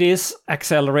 And it is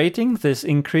accelerating, this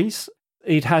increase.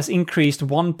 It has increased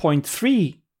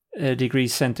 1.3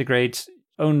 degrees centigrade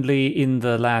only in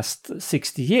the last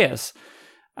 60 years.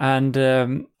 And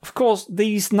of course,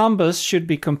 these numbers should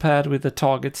be compared with the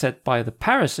target set by the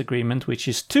Paris Agreement, which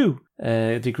is 2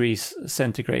 degrees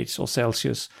centigrade or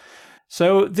Celsius.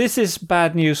 So this is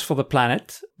bad news for the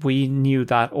planet. We knew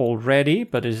that already,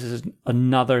 but this is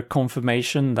another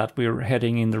confirmation that we're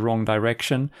heading in the wrong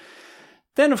direction.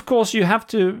 Then, of course, you have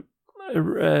to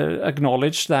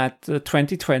acknowledge that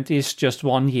 2020 is just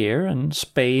 1 year, and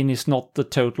Spain is not the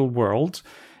total world.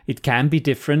 It can be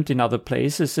different in other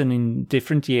places, and in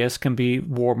different years can be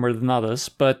warmer than others.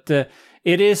 But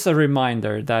it is a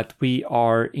reminder that we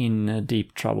are in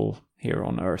deep trouble here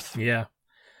on Earth. Yeah.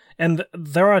 And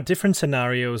there are different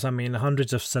scenarios. I mean,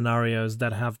 hundreds of scenarios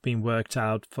that have been worked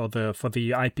out for the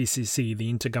IPCC,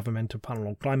 the Intergovernmental Panel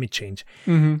on Climate Change.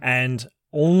 And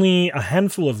only a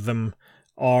handful of them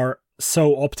are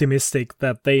so optimistic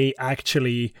that they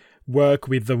actually work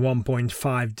with the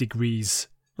 1.5 degrees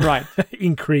right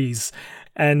increase,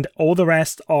 and all the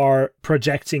rest are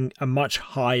projecting a much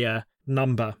higher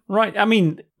number. Right. I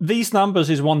mean, these numbers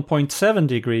is 1.7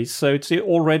 degrees, so it's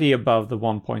already above the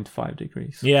 1.5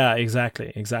 degrees. Yeah,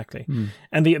 exactly.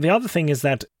 And the other thing is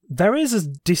that there is a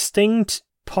distinct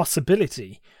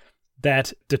possibility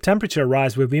that the temperature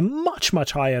rise will be much,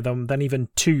 much higher than even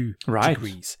 2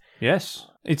 degrees. Yes,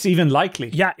 it's even likely.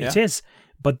 Yeah, it is.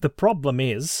 But the problem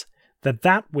is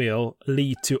that will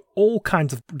lead to all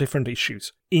kinds of different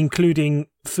issues, including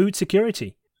food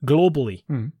security globally.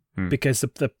 Because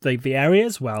the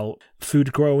areas where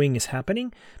food growing is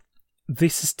happening,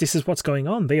 this is what's going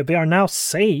on. They are now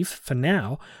safe for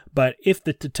now, but if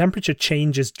the temperature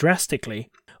changes drastically,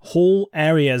 whole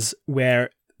areas where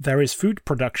there is food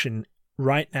production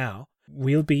right now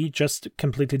will be just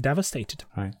completely devastated.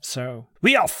 Right. So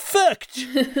we are fucked.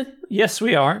 Yes,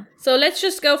 we are. So let's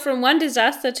just go from one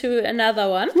disaster to another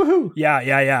one. Woohoo!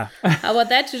 Yeah. How about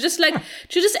that? To just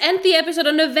end the episode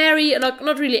on a very,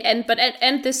 not really end, but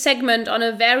end this segment on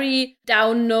a very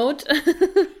down note.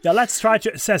 Yeah, let's try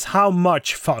to assess how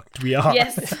much fucked we are.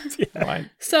 Yes. Right.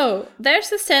 So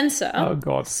there's a sensor Oh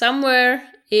God. somewhere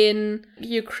in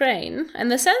Ukraine, and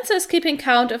the sensor is keeping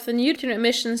count of the neutron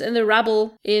emissions in the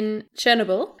rubble in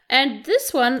Chernobyl, and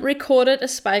this one recorded a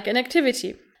spike in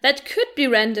activity. That could be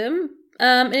random,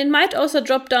 and it might also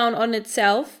drop down on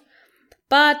itself,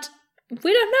 but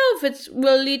we don't know if it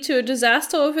will lead to a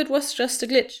disaster or if it was just a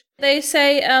glitch. They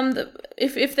say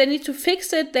if they need to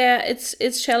fix it,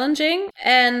 it's challenging,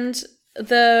 and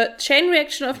the chain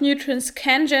reaction of neutrons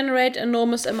can generate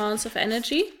enormous amounts of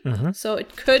energy, so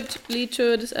it could lead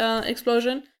to an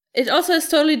explosion. It also is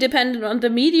totally dependent on the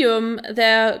medium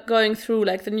they're going through,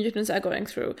 like the neutrons are going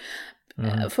through.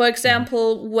 For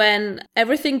example, when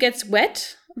everything gets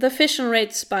wet, the fission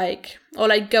rates spike or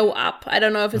like go up. I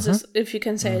don't know if it's if you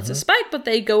can say it's a spike, but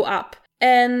they go up.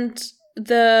 And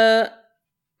the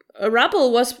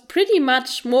rubble was pretty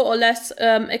much more or less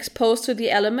exposed to the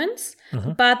elements.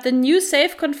 But the new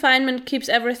safe confinement keeps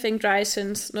everything dry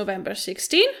since November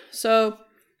 16. So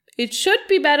it should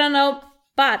be better now,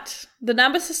 but the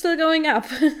numbers are still going up.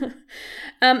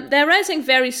 They're rising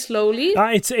very slowly.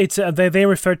 They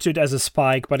refer to it as a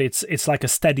spike, but it's like a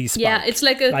steady spike. Yeah, it's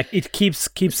like it keeps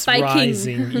spiking.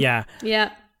 Rising. Yeah.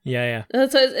 Yeah.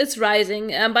 So it's rising,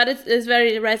 but it's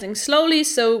very rising slowly.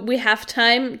 So we have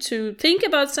time to think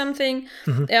about something.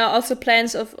 There are also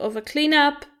plans of a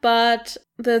cleanup, but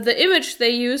the image they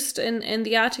used in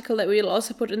the article that we'll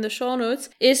also put in the show notes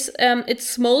is it's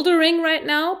smoldering right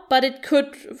now, but it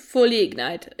could fully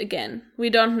ignite again.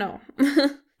 We don't know.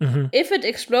 If it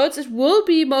explodes, it will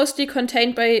be mostly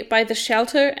contained by the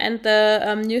shelter and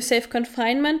the new safe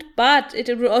confinement, but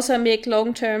it will also make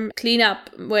long-term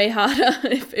cleanup way harder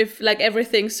if like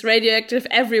everything's radioactive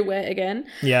everywhere again.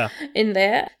 Yeah. In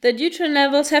there. The neutron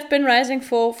levels have been rising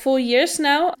for 4 years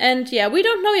now, and yeah, we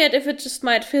don't know yet if it just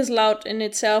might fizzle out in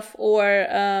itself or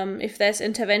if there's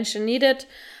intervention needed.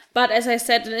 But as I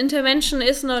said, an intervention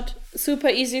is not super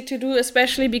easy to do,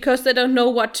 especially because they don't know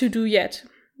what to do yet.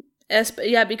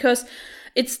 Because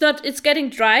it's getting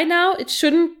dry now. It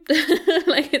shouldn't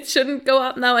it shouldn't go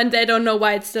up now, and they don't know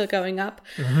why it's still going up.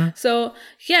 So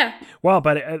yeah. Well,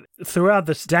 but throughout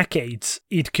the decades,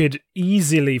 it could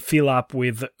easily fill up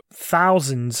with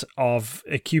thousands of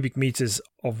cubic meters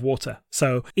of water.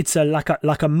 So it's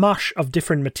like a mush of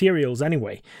different materials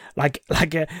anyway.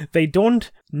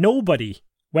 Nobody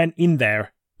went in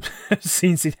there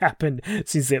since it happened,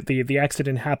 since the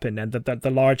accident happened, and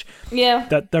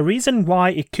the reason why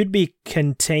it could be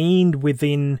contained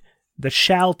within the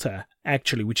shelter,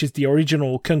 actually, which is the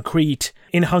original concrete.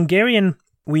 In Hungarian,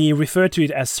 we refer to it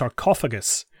as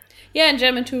sarcophagus. Yeah, in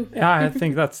German too. Yeah, I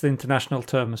think that's the international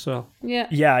term as well.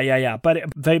 Yeah. But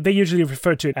they usually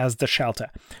refer to it as the shelter.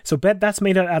 So that's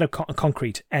made out of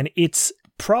concrete, and it's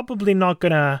probably not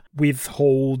gonna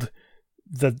withhold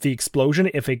the explosion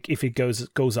if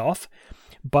it goes off,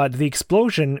 but the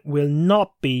explosion will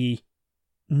not be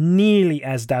nearly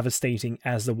as devastating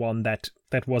as the one that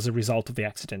was a result of the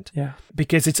accident. Yeah,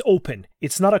 because it's open.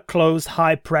 It's not a closed,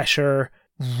 high pressure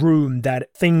room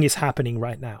that thing is happening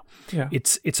right now. Yeah,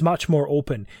 it's much more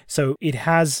open, so it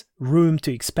has room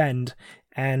to expand,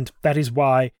 and that is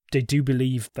why they do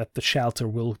believe that the shelter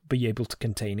will be able to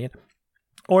contain it,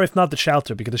 or if not the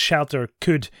shelter, because the shelter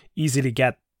could easily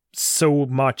get so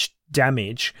much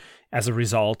damage as a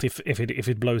result if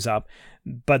it blows up,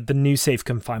 but the new safe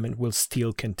confinement will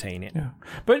still contain it. Yeah,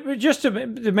 but just to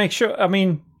make sure, I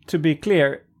mean, to be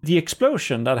clear, the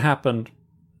explosion that happened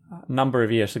a number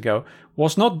of years ago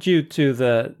was not due to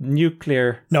the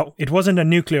nuclear. No, it wasn't a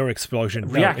nuclear explosion.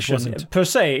 Reaction, no, it wasn't. Per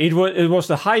se. It was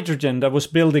the hydrogen that was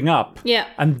building up. Yeah,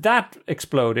 and that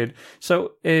exploded.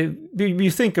 So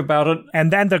you think about it, and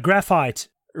then the graphite.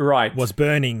 Right. Was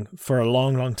burning for a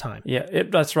long, long time. Yeah,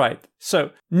 that's right.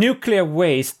 So nuclear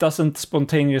waste doesn't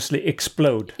spontaneously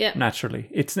explode naturally.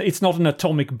 It's not an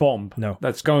atomic bomb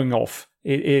that's going off.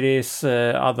 It is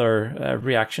other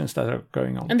reactions that are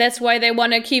going on. And that's why they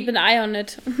want to keep an eye on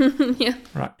it. Yeah.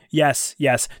 Right.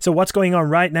 Yes. So what's going on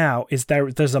right now is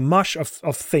there's a mush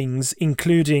of things,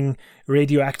 including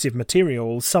radioactive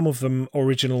materials, some of them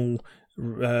original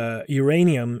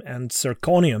uranium and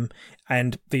zirconium,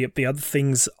 and the other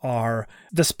things are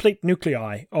the split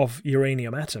nuclei of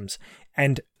uranium atoms,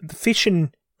 and the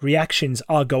fission reactions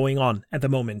are going on at the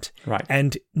moment, right?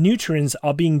 And neutrons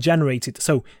are being generated.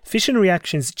 So fission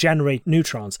reactions generate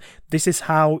neutrons. This is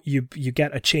how you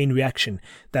get a chain reaction,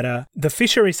 that the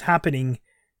fissure is happening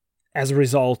as a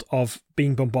result of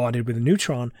being bombarded with a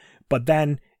neutron, but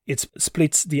then it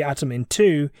splits the atom in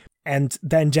two and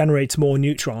then generates more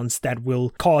neutrons that will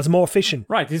cause more fission.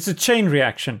 Right, it's a chain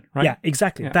reaction, right? Yeah,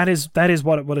 exactly. Yeah. That is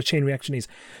what a chain reaction is.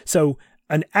 So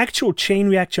an actual chain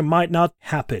reaction might not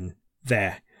happen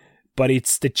there, but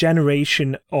it's the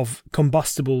generation of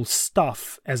combustible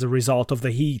stuff as a result of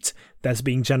the heat that's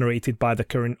being generated by the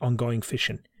current ongoing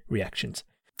fission reactions.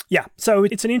 Yeah, so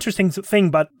it's an interesting thing,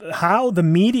 but how the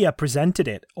media presented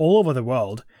it all over the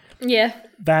world,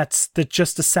 that's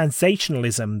just the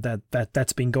sensationalism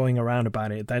that's been going around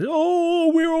about it, that,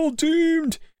 oh, we're all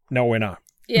doomed. No, we're not.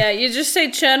 Yeah, you just say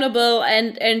Chernobyl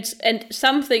and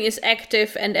something is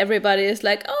active and everybody is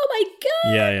like, oh my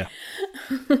God. Yeah.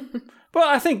 Well,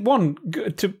 I think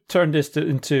to turn this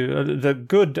into the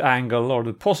good angle or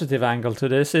the positive angle to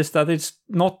this is that it's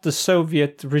not the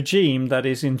Soviet regime that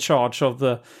is in charge of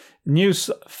the news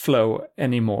flow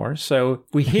anymore. So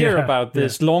we hear about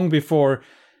this long before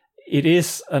it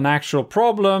is an actual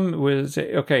problem. We'll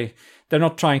say, okay, they're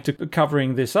not trying to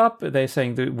covering this up. They're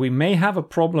saying that we may have a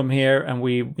problem here and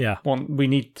we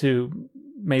need to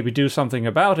maybe do something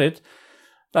about it.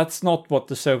 That's not what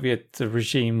the Soviet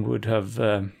regime would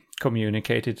have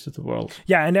communicated to the world.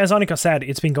 Yeah, and as Annika said,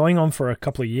 it's been going on for a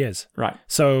couple of years. Right.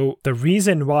 So the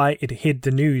reason why it hit the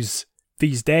news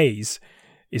these days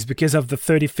is because of the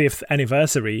 35th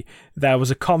anniversary. There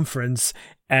was a conference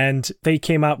and they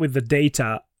came out with the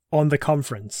data on the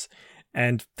conference.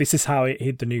 And this is how it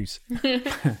hit the news.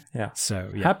 Yeah.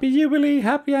 So, yeah. Happy Jubilee,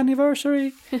 happy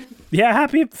anniversary. Yeah,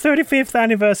 happy 35th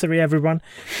anniversary, everyone.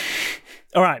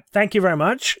 All right, thank you very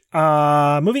much.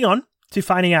 Moving on to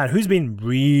finding out who's been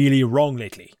really wrong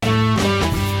lately.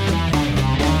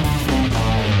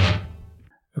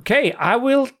 Okay, I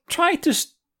will try to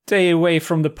stay away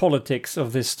from the politics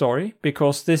of this story,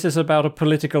 because this is about a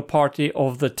political party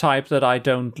of the type that I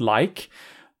don't like.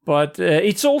 But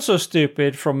it's also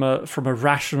stupid from a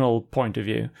rational point of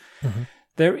view. Mm-hmm.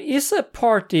 There is a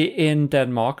party in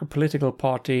Denmark, a political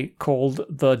party called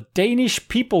the Danish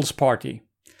People's Party,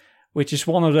 which is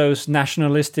one of those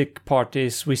nationalistic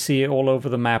parties we see all over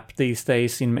the map these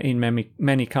days in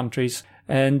many countries.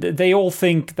 And they all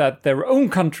think that their own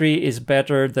country is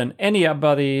better than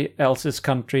anybody else's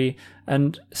country,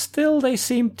 and still they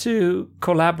seem to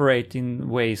collaborate in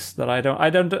ways that I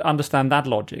don't understand that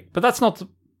logic. But that's not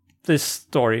this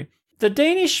story. The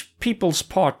Danish People's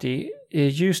Party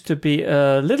used to be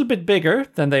a little bit bigger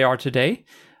than they are today,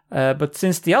 but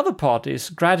since the other parties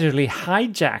gradually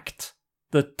hijacked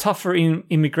the tougher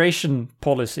immigration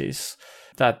policies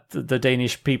that the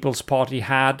Danish People's Party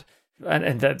had,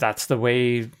 and that's the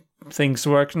way things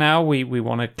work now. We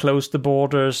want to close the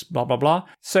borders, blah, blah, blah.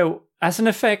 So as an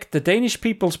effect, the Danish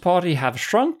People's Party have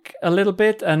shrunk a little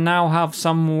bit and now have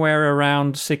somewhere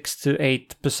around 6 to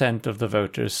 8% of the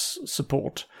voters'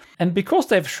 support. And because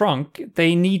they've shrunk,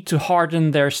 they need to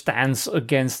harden their stance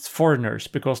against foreigners,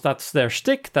 because that's their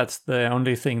shtick. That's the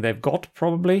only thing they've got,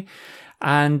 probably.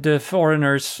 And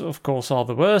foreigners, of course, are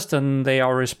the worst, and they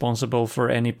are responsible for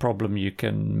any problem you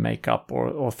can make up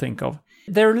or think of.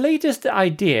 Their latest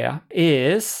idea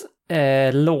is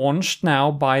launched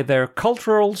now by their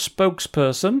cultural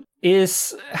spokesperson,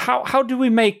 is how do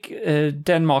we make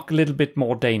Denmark a little bit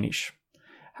more Danish?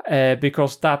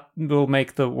 Because that will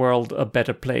make the world a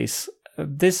better place.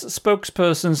 This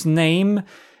spokesperson's name,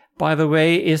 by the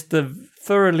way, is the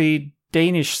thoroughly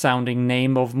Danish-sounding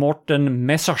name of Morten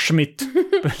Messerschmidt,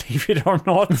 believe it or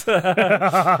not.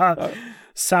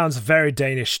 Sounds very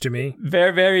Danish to me.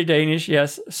 Very, very Danish,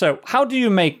 yes. So, how do you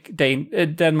make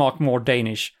Denmark more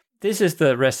Danish? This is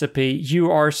the recipe. You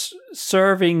are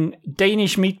serving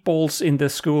Danish meatballs in the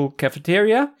school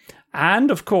cafeteria.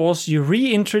 And, of course, you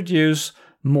reintroduce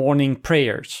morning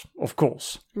prayers, of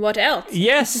course. What else?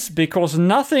 Yes, because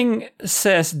nothing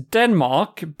says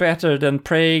Denmark better than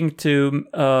praying to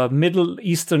a Middle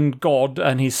Eastern god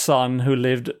and his son who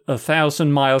lived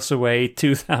 1,000 miles away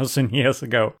 2,000 years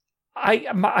ago.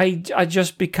 I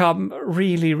just become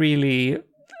really, really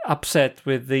upset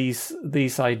with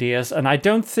these ideas, and I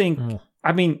don't think.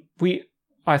 I mean,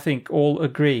 I think all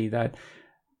agree that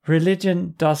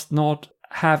religion does not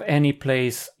have any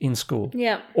place in school,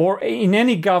 or in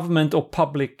any government or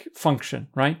public function,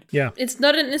 right? Yeah, it's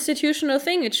not an institutional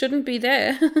thing. It shouldn't be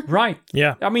there. Right.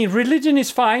 Yeah. I mean, religion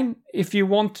is fine if you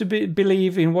want to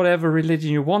believe in whatever religion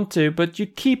you want to, but you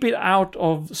keep it out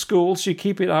of schools. You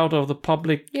keep it out of the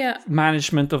public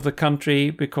management of the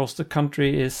country, because the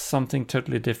country is something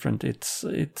totally different. It's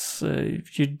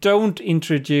you don't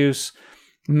introduce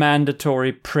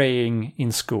mandatory praying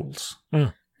in schools.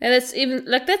 And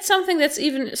that's something that's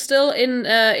even still in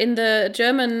the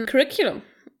German curriculum,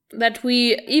 that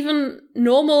we even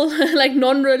normal like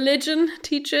non-religion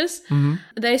teachers,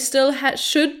 they still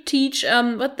should teach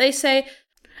what they say,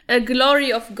 a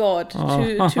glory of God,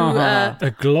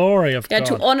 a glory of God,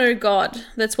 to honor God.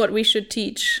 That's what we should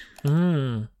teach.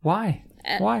 Why?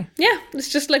 Why? Yeah, it's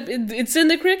just like it's in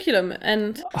the curriculum,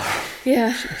 and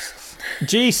yeah.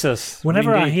 Jesus.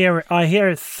 Whenever Indeed. I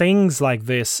hear things like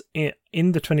this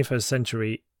in the 21st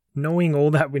century, knowing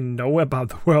all that we know about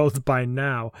the world by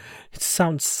now, it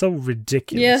sounds so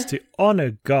ridiculous to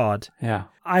honor God. Yeah.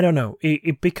 I don't know.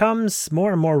 It becomes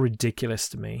more and more ridiculous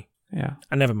to me. Yeah.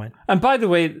 Never mind. And by the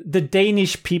way, the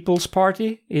Danish People's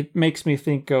Party, it makes me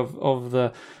think of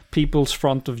the People's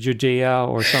Front of Judea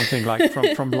or something like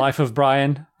from Life of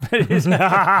Brian.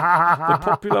 The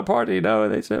Popular Party, no,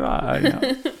 they say, I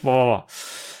know. Blah.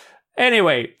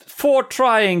 Anyway, for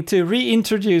trying to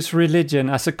reintroduce religion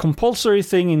as a compulsory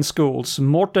thing in schools,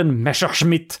 Morten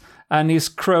Messerschmidt and his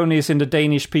cronies in the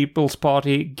Danish People's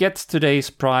Party gets today's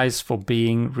prize for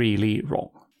being really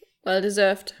wrong. Well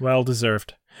deserved. Well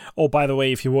deserved. Oh, by the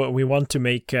way, if we want to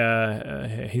make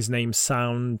his name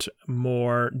sound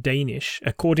more Danish,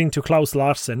 according to Klaus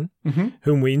Larsen,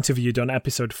 whom we interviewed on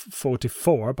episode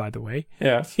 44, by the way,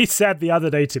 he said the other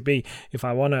day to me, if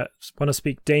I want to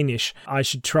speak Danish, I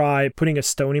should try putting a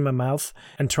stone in my mouth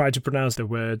and try to pronounce the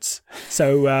words.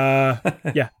 So,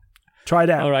 yeah. Try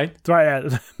that. All right. Try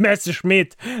that.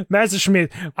 Messerschmidt.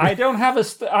 I don't have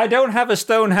a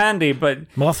stone handy, but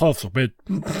Messerschmidt.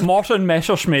 Morten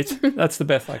Messerschmidt. That's the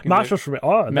best I can do. Messerschmidt.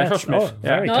 Oh, Messerschmidt. Oh,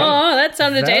 very good. Oh, that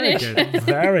sounded Very Danish. good.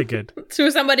 Very good.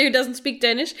 To somebody who doesn't speak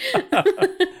Danish.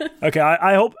 Okay,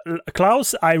 I hope,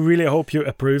 Klaus, I really hope you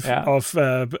approve Yeah. of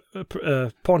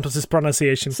Pontus's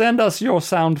pronunciation. Send us your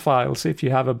sound files if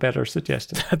you have a better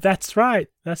suggestion. That's right.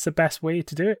 That's the best way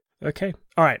to do it. Okay.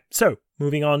 All right. So,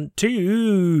 moving on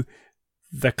to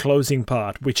the closing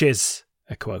part, which is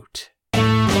a quote.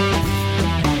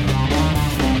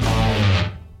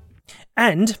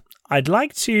 And I'd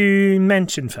like to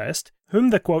mention first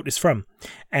whom the quote is from.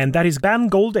 And that is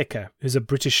Ben Goldacre, who's a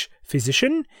British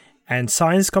physician and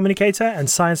science communicator and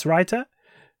science writer.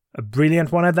 A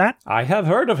brilliant one at that. I have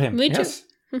heard of him. Me too. Yes.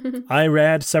 I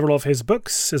read several of his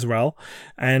books as well,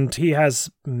 and he has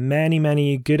many,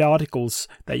 many good articles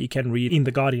that you can read in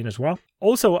The Guardian as well.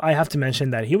 Also, I have to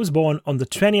mention that he was born on the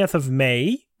 20th of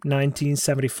May,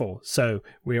 1974, so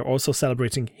we are also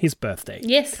celebrating his birthday.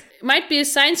 Yes. Might be a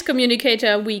science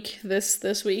communicator week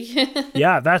this week.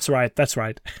 Yeah, that's right.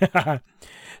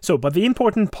 So, but the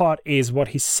important part is what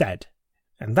he said,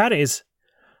 and that is,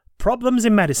 problems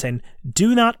in medicine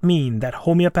do not mean that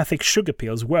homeopathic sugar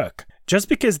pills work. Just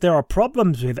because there are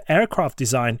problems with aircraft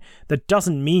design, that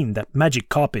doesn't mean that magic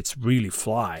carpets really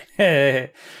fly.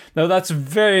 No, that's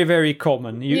very, very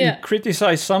common. You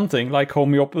criticize something like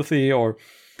homeopathy or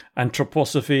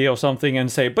anthroposophy or something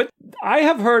and say, but I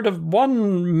have heard of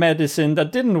one medicine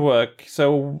that didn't work,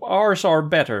 so ours are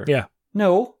better. Yeah.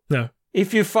 No.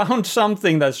 If you found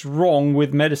something that's wrong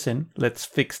with medicine, let's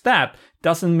fix that.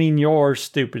 Doesn't mean your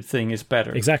stupid thing is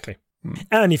better. Exactly.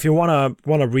 And if you wanna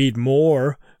read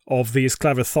more of these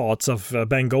clever thoughts of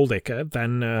Ben Goldacre,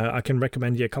 then I can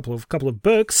recommend you a couple of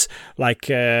books like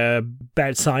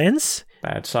Bad Science,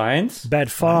 Bad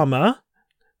Pharma,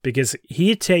 because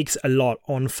he takes a lot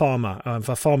on pharma,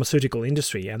 the pharmaceutical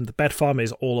industry, and the Bad Pharma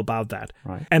is all about that.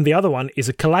 Right. And the other one is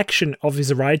a collection of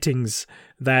his writings.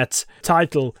 That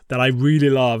title that I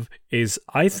really love is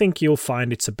I Think You'll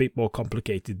Find It's a Bit More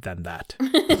Complicated Than That.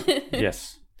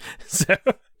 Yes. So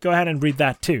go ahead and read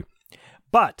that too.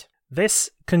 But this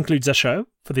concludes our show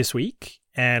for this week,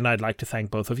 and I'd like to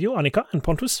thank both of you, Annika and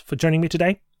Pontus, for joining me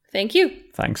today. Thank you.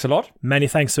 Thanks a lot. Many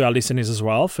thanks to our listeners as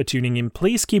well for tuning in.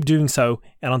 Please keep doing so,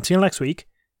 and until next week,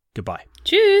 goodbye.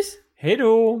 Tschüss. Hej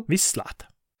då. Vi slat.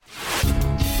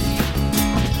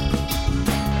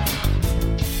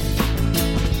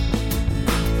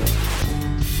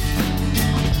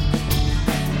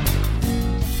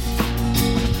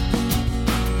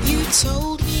 You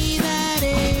told me that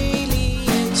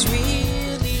aliens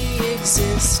really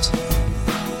exist.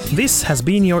 This has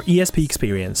been your ESP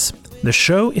experience. The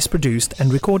show is produced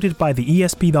and recorded by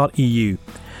TheESP.eu.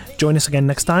 Join us again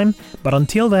next time, but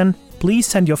until then, please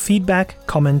send your feedback,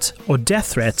 comments, or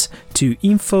death threats to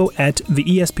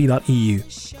info@theesp.eu.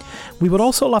 We would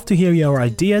also love to hear your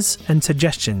ideas and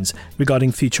suggestions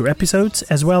regarding future episodes,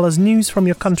 as well as news from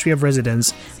your country of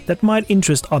residence that might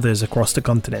interest others across the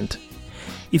continent.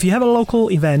 If you have a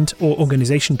local event or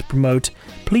organization to promote,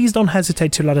 please don't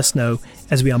hesitate to let us know,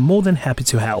 as we are more than happy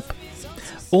to help.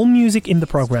 All music in the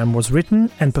program was written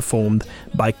and performed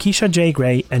by Keisha J.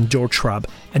 Gray and George Shrub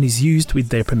and is used with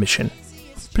their permission.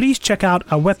 Please check out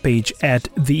our webpage at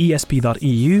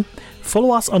theesp.eu,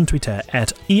 follow us on Twitter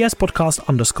at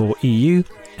espodcast_EU,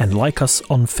 and like us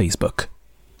on Facebook.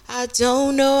 I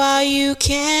don't know how you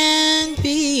can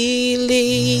believe.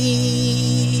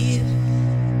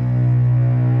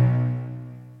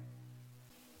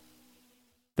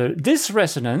 This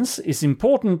resonance is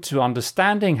important to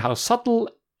understanding how subtle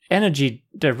energy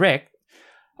direct.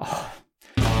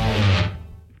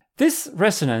 This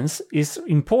resonance is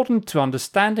important to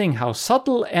understanding how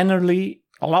subtle energy.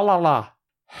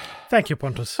 Thank you,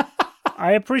 Pontus.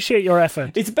 I appreciate your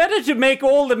effort. It's better to make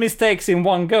all the mistakes in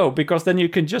one go, because then you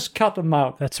can just cut them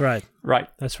out. That's right. Right.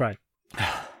 That's right.